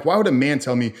 Why would a man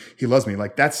tell me he loves me?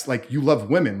 That's you love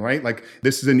women, right?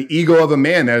 This is an ego of a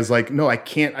man that is no, I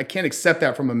can't accept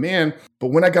that from a man. But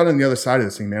when I got on the other side of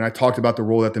this thing, man, I talked about the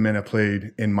role that the men have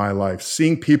played in my life,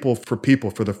 seeing people for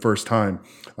the first time.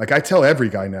 I tell every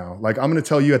guy now, I'm going to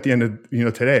tell you at the end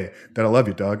of, today that I love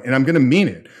you, Doug, and I'm going to mean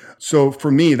it. So for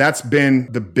me, that's been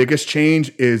the biggest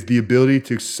change, is the ability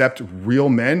to accept real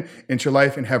men into your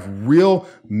life and have real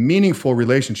meaningful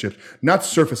relationships, not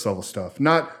surface level stuff,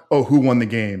 not, oh, who won the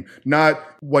game, not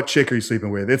what chick are you sleeping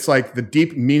with. It's the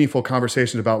deep, meaningful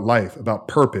conversations about life, about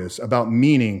purpose, about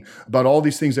meaning, about all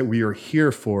these things that we are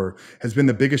here for has been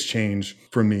the biggest change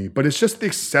for me. But it's just the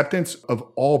acceptance of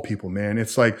all people, man.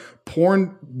 It's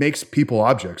porn makes people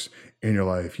objects in your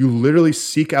life. You literally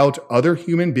seek out other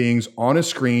human beings on a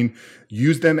screen,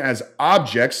 use them as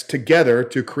objects together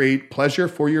to create pleasure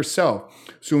for yourself.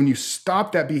 So when you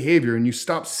stop that behavior and you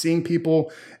stop seeing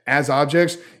people as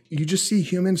objects, you just see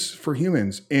humans for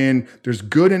humans. And there's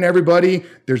good in everybody.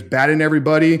 There's bad in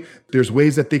everybody. There's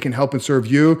ways that they can help and serve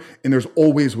you. And there's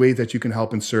always ways that you can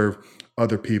help and serve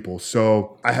other people.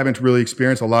 So I haven't really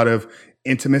experienced a lot of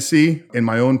intimacy in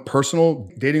my own personal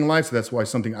dating life. So that's why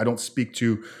something I don't speak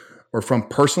to or from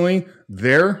personally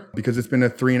there, because it's been a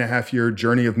 3.5 year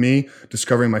journey of me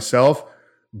discovering myself,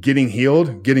 getting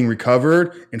healed, getting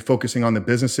recovered, and focusing on the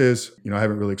businesses. I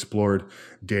haven't really explored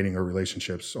dating or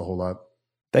relationships a whole lot.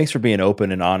 Thanks for being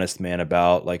open and honest, man,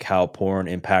 about how porn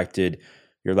impacted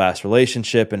your last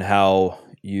relationship and how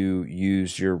you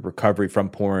used your recovery from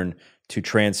porn to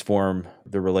transform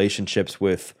the relationships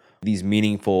with these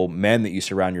meaningful men that you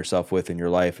surround yourself with in your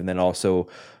life. And then also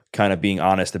kind of being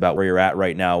honest about where you're at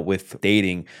right now with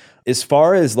dating. As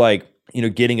far as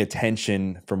getting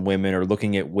attention from women or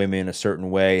looking at women a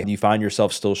certain way, do you find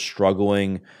yourself still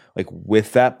struggling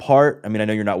with that part? I mean, I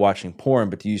know you're not watching porn,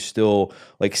 but do you still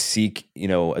seek,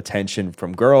 attention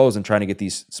from girls and trying to get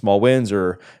these small wins,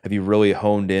 or have you really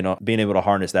honed in on being able to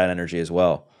harness that energy as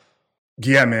well?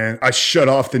 Yeah, man, I shut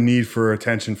off the need for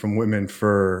attention from women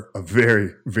for a very,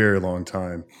 very long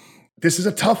time. This is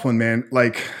a tough one, man.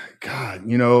 God,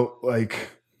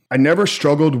 I never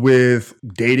struggled with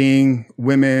dating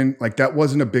women. That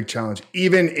wasn't a big challenge.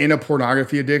 Even in a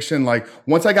pornography addiction,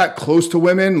 once I got close to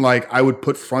women, I would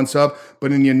put fronts up.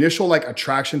 But in the initial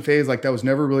attraction phase, that was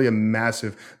never really a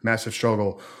massive, massive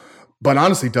struggle. But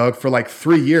honestly, Doug, for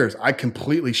 3 years, I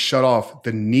completely shut off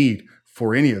the need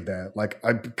for any of that.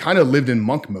 I kind of lived in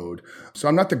monk mode. So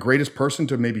I'm not the greatest person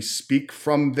to maybe speak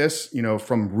from this,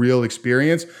 from real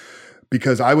experience,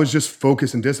 because I was just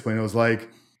focused and disciplined. It was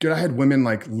Dude, I had women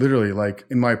like literally like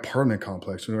in my apartment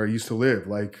complex where I used to live,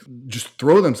 like just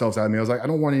throw themselves at me. I was like, I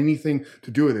don't want anything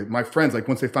to do with it. My friends, like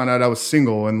once they found out I was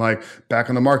single and like back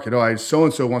on the market,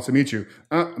 so-and-so wants to meet you.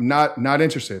 I'm not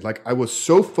interested. Like I was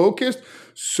so focused,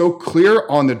 so clear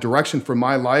on the direction for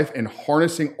my life and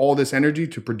harnessing all this energy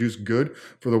to produce good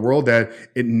for the world that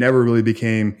it never really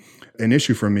became an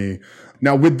issue for me.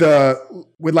 Now with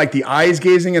like the eyes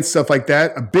gazing and stuff like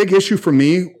that, a big issue for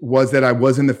me was that I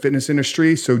was in the fitness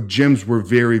industry. So gyms were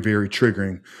very, very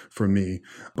triggering for me.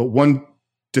 But one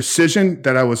decision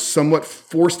that I was somewhat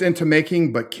forced into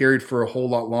making, but carried for a whole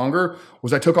lot longer,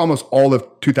 was I took almost all of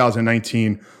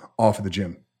 2019 off of the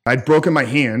gym. I'd broken my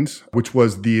hand, which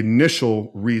was the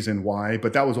initial reason why,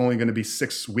 but that was only going to be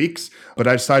 6 weeks. But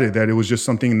I decided that it was just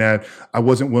something that I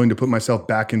wasn't willing to put myself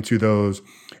back into those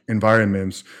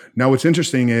environments. Now, what's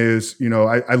interesting is,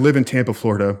 I live in Tampa,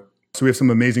 Florida. So we have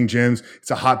some amazing gyms. It's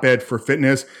a hotbed for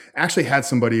fitness. I actually had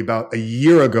somebody about a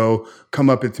year ago come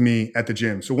up to me at the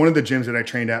gym. So one of the gyms that I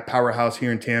trained at, Powerhouse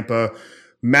here in Tampa,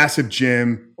 massive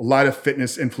gym, a lot of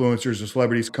fitness influencers or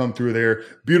celebrities come through there.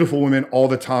 Beautiful women all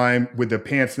the time with the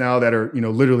pants now that are,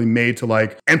 literally made to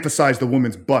like emphasize the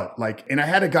woman's butt. Like, and I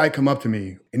had a guy come up to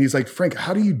me and he's like, Frank,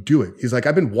 how do you do it? He's like,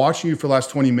 I've been watching you for the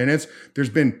last 20 minutes. There's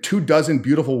been 24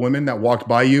 beautiful women that walked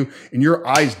by you and your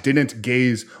eyes didn't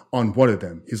gaze on one of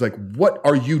them. He's like, what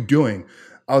are you doing?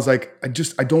 I was like,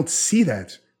 I don't see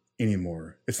that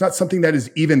anymore. It's not something that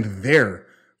is even there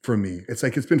for me. It's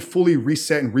like it's been fully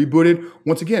reset and rebooted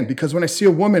once again, because when I see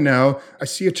a woman now, I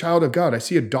see a child of God. I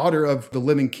see a daughter of the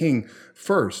living King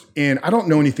first. And I don't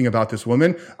know anything about this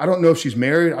woman. I don't know if she's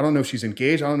married. I don't know if she's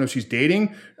engaged. I don't know if she's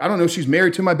dating. I don't know if she's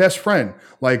married to my best friend.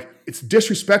 Like, it's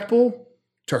disrespectful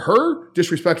to her,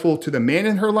 disrespectful to the man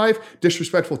in her life,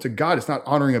 disrespectful to God. It's not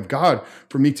honoring of God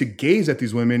for me to gaze at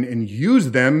these women and use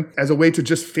them as a way to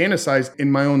just fantasize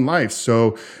in my own life.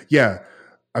 So yeah,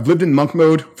 I've lived in monk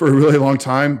mode for a really long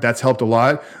time. That's helped a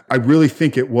lot. I really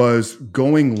think it was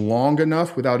going long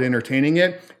enough without entertaining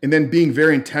it and then being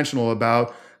very intentional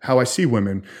about how I see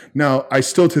women. Now, I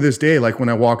still to this day, like when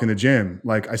I walk in the gym,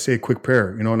 like I say a quick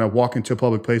prayer, and I walk into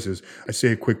public places, I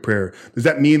say a quick prayer. Does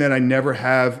that mean that I never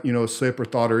have, a slip or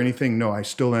thought or anything? No, I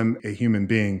still am a human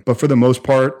being. But for the most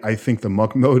part, I think the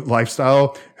monk mode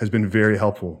lifestyle has been very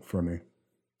helpful for me.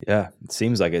 Yeah, it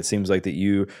seems like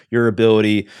that your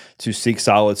ability to seek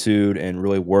solitude and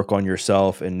really work on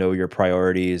yourself and know your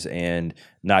priorities and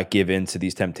not give in to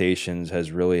these temptations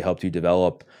has really helped you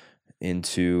develop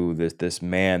into this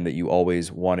man that you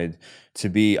always wanted to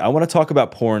be. I want to talk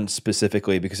about porn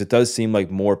specifically because it does seem like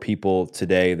more people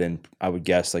today than I would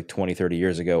guess like 20, 30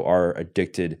 years ago are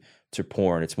addicted to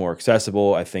porn. It's more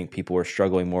accessible. I think people are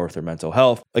struggling more with their mental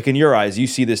health. Like in your eyes, you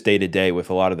see this day to day with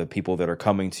a lot of the people that are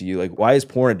coming to you. Like, why is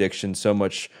porn addiction so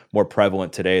much more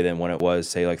prevalent today than when it was,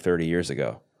 say, like 30 years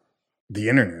ago? The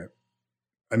internet.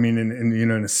 I mean,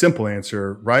 in a simple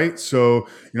answer, right? So,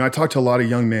 I talk to a lot of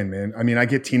young men, man. I mean, I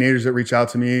get teenagers that reach out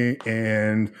to me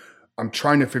and I'm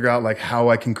trying to figure out like how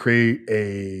I can create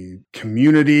a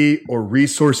community or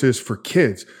resources for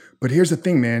kids. But here's the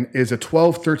thing, man, is a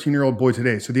 12, 13-year-old boy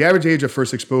today. So the average age of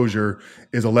first exposure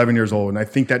is 11 years old. And I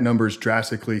think that number is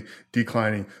drastically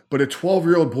declining. But a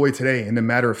 12-year-old boy today, in the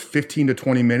matter of 15 to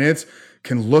 20 minutes,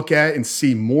 can look at and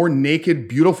see more naked,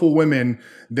 beautiful women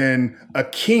than a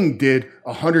king did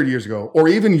 100 years ago, or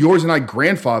even yours and I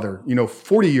grandfather,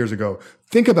 40 years ago.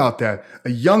 Think about that.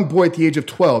 A young boy at the age of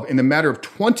 12, in the matter of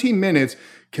 20 minutes,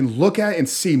 can look at and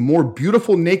see more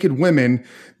beautiful naked women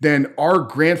than our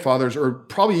grandfathers or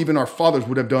probably even our fathers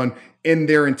would have done in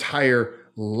their entire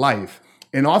life.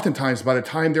 And oftentimes by the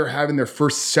time they're having their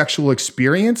first sexual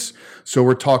experience, so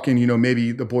we're talking,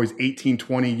 maybe the boy's 18,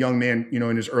 20, young man,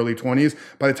 in his early 20s,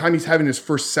 by the time he's having his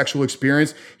first sexual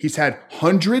experience, he's had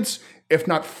hundreds, if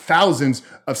not thousands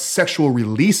of sexual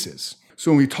releases. So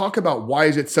when we talk about why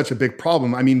is it such a big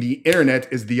problem, I mean, the internet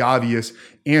is the obvious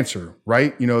answer,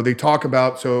 right? They talk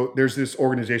about, so there's this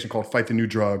organization called Fight the New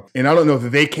Drug. And I don't know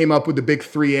if they came up with the big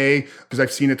 3A, because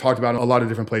I've seen it talked about in a lot of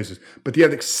different places. But you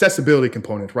have the accessibility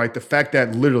component, right? The fact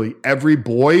that literally every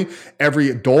boy,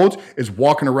 every adult is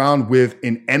walking around with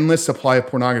an endless supply of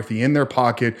pornography in their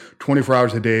pocket 24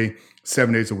 hours a day,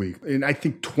 7 days a week. And I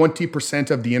think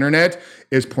 20% of the internet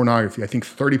is pornography. I think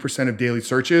 30% of daily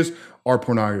searches are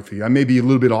pornography. I may be a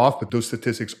little bit off, but those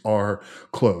statistics are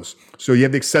close. So you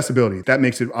have the accessibility. That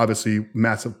makes it obviously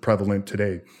massive prevalent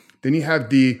today. Then you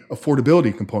have the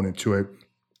affordability component to it.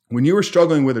 When you were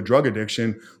struggling with a drug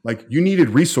addiction, like you needed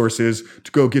resources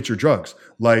to go get your drugs.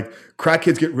 Like crack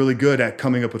kids get really good at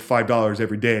coming up with $5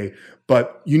 every day,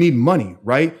 but you need money,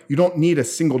 right? You don't need a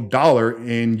single dollar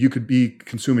and you could be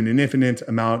consuming an infinite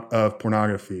amount of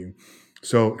pornography.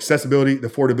 So accessibility, the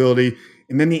affordability,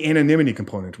 and then the anonymity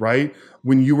component, right?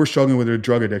 When you were struggling with a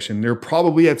drug addiction, there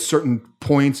probably at certain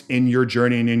points in your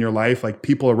journey and in your life, like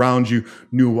people around you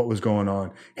knew what was going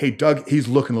on. Hey, Doug, he's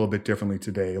looking a little bit differently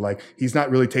today. Like he's not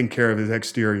really taking care of his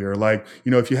exterior. Like,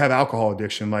 if you have alcohol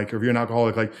addiction, like, or if you're an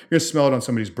alcoholic, like you're gonna smell it on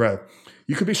somebody's breath.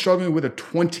 You could be struggling with a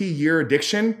 20-year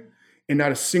addiction and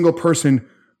not a single person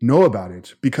know about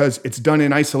it because it's done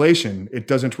in isolation. It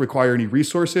doesn't require any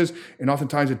resources, and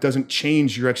oftentimes it doesn't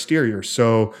change your exterior.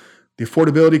 So the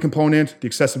affordability component, the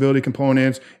accessibility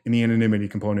component, and the anonymity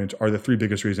component are the three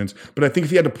biggest reasons. But I think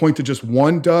if you had to point to just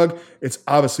one, Doug, it's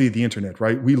obviously the internet,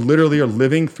 right? We literally are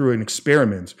living through an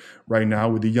experiment right now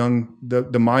with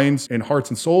the minds and hearts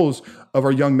and souls of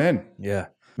our young men. Yeah.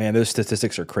 Man, those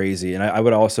statistics are crazy. And I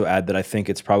would also add that I think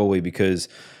it's probably because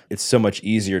it's so much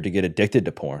easier to get addicted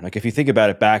to porn. Like if you think about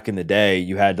it, back in the day,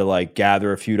 you had to like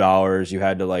gather a few dollars, you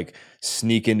had to like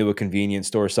sneak into a convenience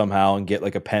store somehow and get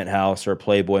like a Penthouse or a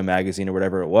Playboy magazine or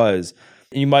whatever it was.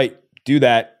 And you might do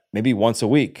that maybe once a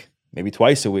week, maybe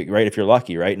twice a week, right? If you're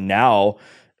lucky, right? Now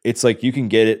it's like you can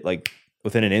get it like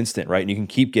within an instant, right? And you can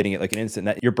keep getting it like an instant.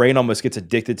 That your brain almost gets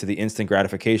addicted to the instant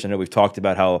gratification. I know we've talked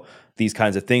about how these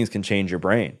kinds of things can change your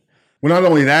brain. Well, not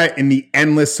only that, in the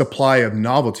endless supply of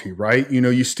novelty, right?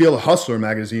 You steal a Hustler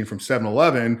magazine from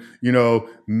 7-Eleven,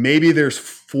 maybe there's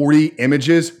 40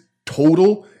 images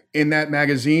total in that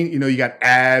magazine. You got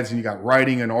ads and you got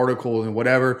writing and articles and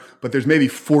whatever, but there's maybe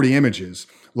 40 images.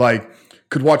 Like,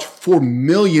 could watch 4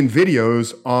 million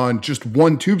videos on just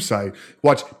one tube site,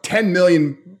 watch 10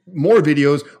 million more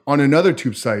videos on another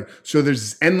tube site. So there's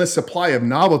this endless supply of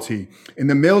novelty. And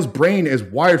the male's brain is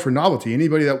wired for novelty.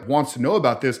 Anybody that wants to know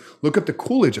about this, look up the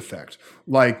Coolidge effect.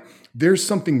 Like there's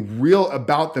something real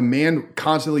about the man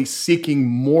constantly seeking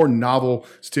more novel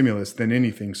stimulus than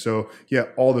anything. So yeah,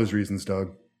 all those reasons,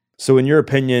 Doug. So in your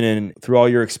opinion, and through all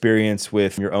your experience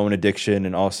with your own addiction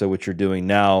and also what you're doing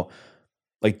now,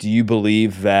 like, do you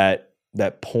believe that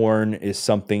porn is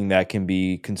something that can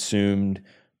be consumed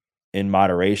in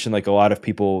moderation? Like a lot of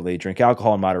people, they drink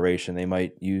alcohol in moderation. They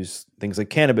might use things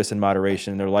like cannabis in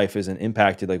moderation and their life isn't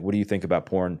impacted. Like, what do you think about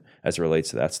porn as it relates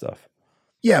to that stuff?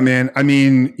 Yeah, man. I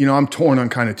mean, I'm torn on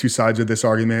kind of two sides of this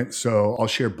argument, so I'll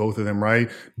share both of them, right?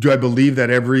 Do I believe that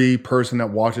every person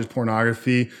that watches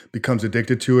pornography becomes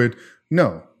addicted to it?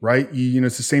 No, right?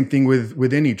 It's the same thing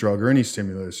with any drug or any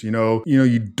stimulus.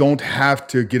 You don't have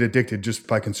to get addicted just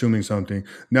by consuming something.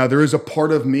 Now, there is a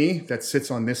part of me that sits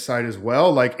on this side as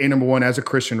well. Like, number one, as a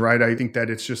Christian, right? I think that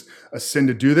it's just a sin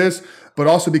to do this, but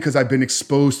also because I've been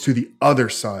exposed to the other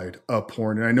side of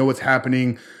porn, and I know what's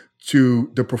happening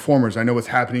to the performers. I know what's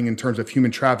happening in terms of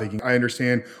human trafficking. I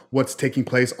understand what's taking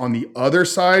place on the other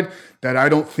side that I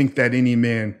don't think that any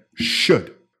man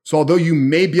should. So although you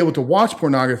may be able to watch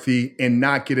pornography and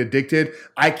not get addicted,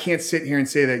 I can't sit here and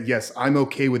say that, yes, I'm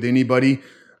okay with anybody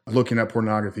looking at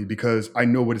pornography because I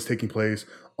know what is taking place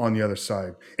on the other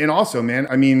side. And also, man,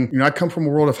 I mean, I come from a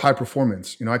world of high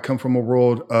performance. I come from a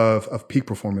world of peak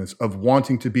performance, of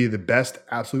wanting to be the best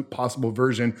absolute possible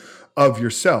version of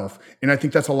yourself. And I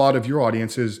think that's a lot of your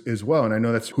audiences as well. And I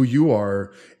know that's who you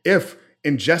are. If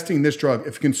ingesting this drug,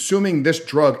 if consuming this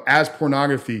drug as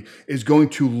pornography is going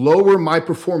to lower my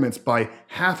performance by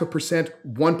 0.5%,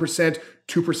 1%,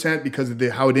 2% because of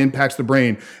how it impacts the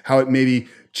brain, how it maybe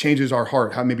changes our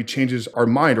heart, how it maybe changes our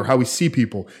mind or how we see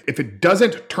people. If it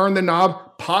doesn't turn the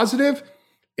knob positive,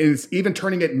 and it's even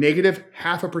turning it negative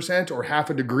 0.5% or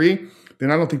 0.5 degree, then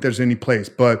I don't think there's any place.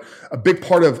 But a big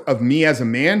part of me as a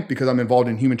man, because I'm involved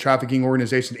in human trafficking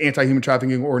organizations, anti-human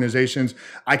trafficking organizations,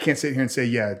 I can't sit here and say,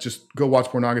 yeah, just go watch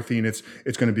pornography and it's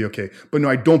going to be okay. But no,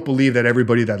 I don't believe that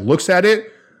everybody that looks at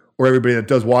it or everybody that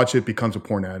does watch it becomes a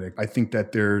porn addict. I think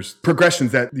that there's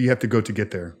progressions that you have to go to get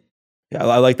there. Yeah,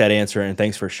 I like that answer, and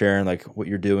thanks for sharing like what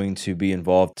you're doing to be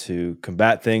involved to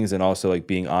combat things, and also like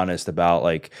being honest about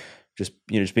like just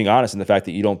being honest in the fact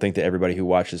that you don't think that everybody who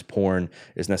watches porn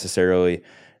is necessarily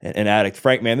an addict.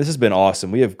 Frank, man, this has been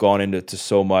awesome. We have gone into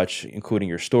so much, including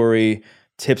your story,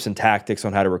 tips and tactics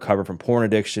on how to recover from porn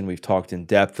addiction. We've talked in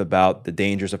depth about the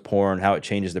dangers of porn, how it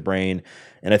changes the brain.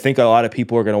 And I think a lot of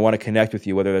people are going to want to connect with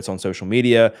you, whether that's on social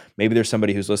media. Maybe there's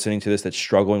somebody who's listening to this that's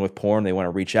struggling with porn. They want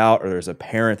to reach out, or there's a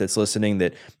parent that's listening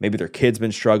that maybe their kid's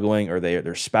been struggling, or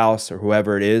their spouse, or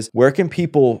whoever it is. Where can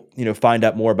people, find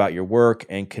out more about your work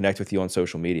and connect with you on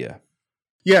social media?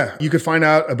 Yeah, you can find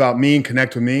out about me and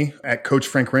connect with me at Coach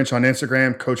Frank Rich on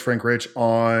Instagram, Coach Frank Rich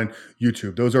on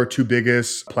YouTube. Those are our two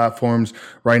biggest platforms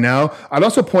right now. I'd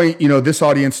also point, this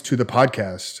audience to the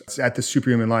podcast. It's at The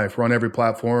Superhuman Life. We're on every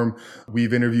platform.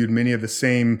 We've interviewed many of the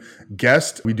same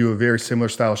guests. We do a very similar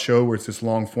style show where it's this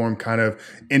long form kind of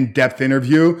in-depth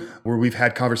interview where we've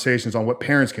had conversations on what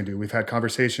parents can do. We've had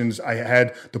conversations. I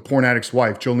had the porn addict's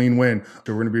wife, Jolene Wynn.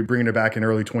 So we're going to be bringing her back in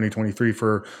early 2023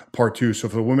 for part 2. So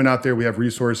for the women out there, we have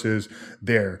resources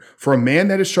there. For a man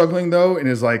that is struggling though, and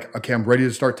is like, okay, I'm ready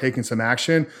to start taking some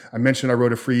action. I mentioned I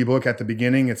wrote a free ebook at the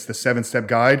beginning. It's the 7-step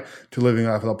guide to living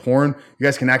life without porn. You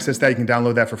guys can access that. You can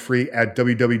download that for free at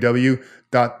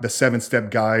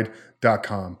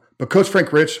www.the7stepguide.com. But Coach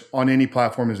Frank Rich on any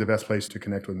platform is the best place to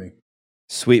connect with me.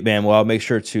 Sweet, man. Well, I'll make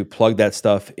sure to plug that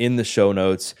stuff in the show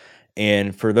notes.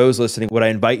 And for those listening, what I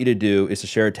invite you to do is to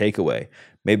share a takeaway.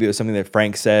 Maybe it was something that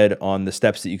Frank said on the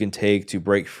steps that you can take to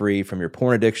break free from your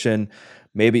porn addiction.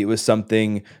 Maybe it was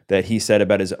something that he said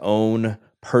about his own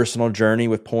personal journey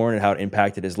with porn and how it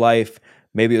impacted his life.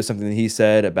 Maybe it was something that he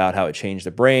said about how it changed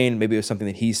the brain. Maybe it was something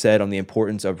that he said on the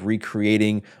importance of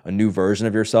recreating a new version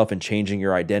of yourself and changing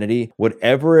your identity.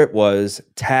 Whatever it was,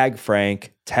 tag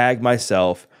Frank, tag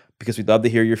myself, because we'd love to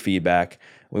hear your feedback.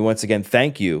 We once again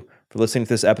thank you for listening to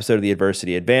this episode of The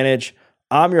Adversity Advantage.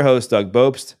 I'm your host, Doug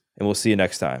Bopst, and we'll see you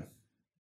next time.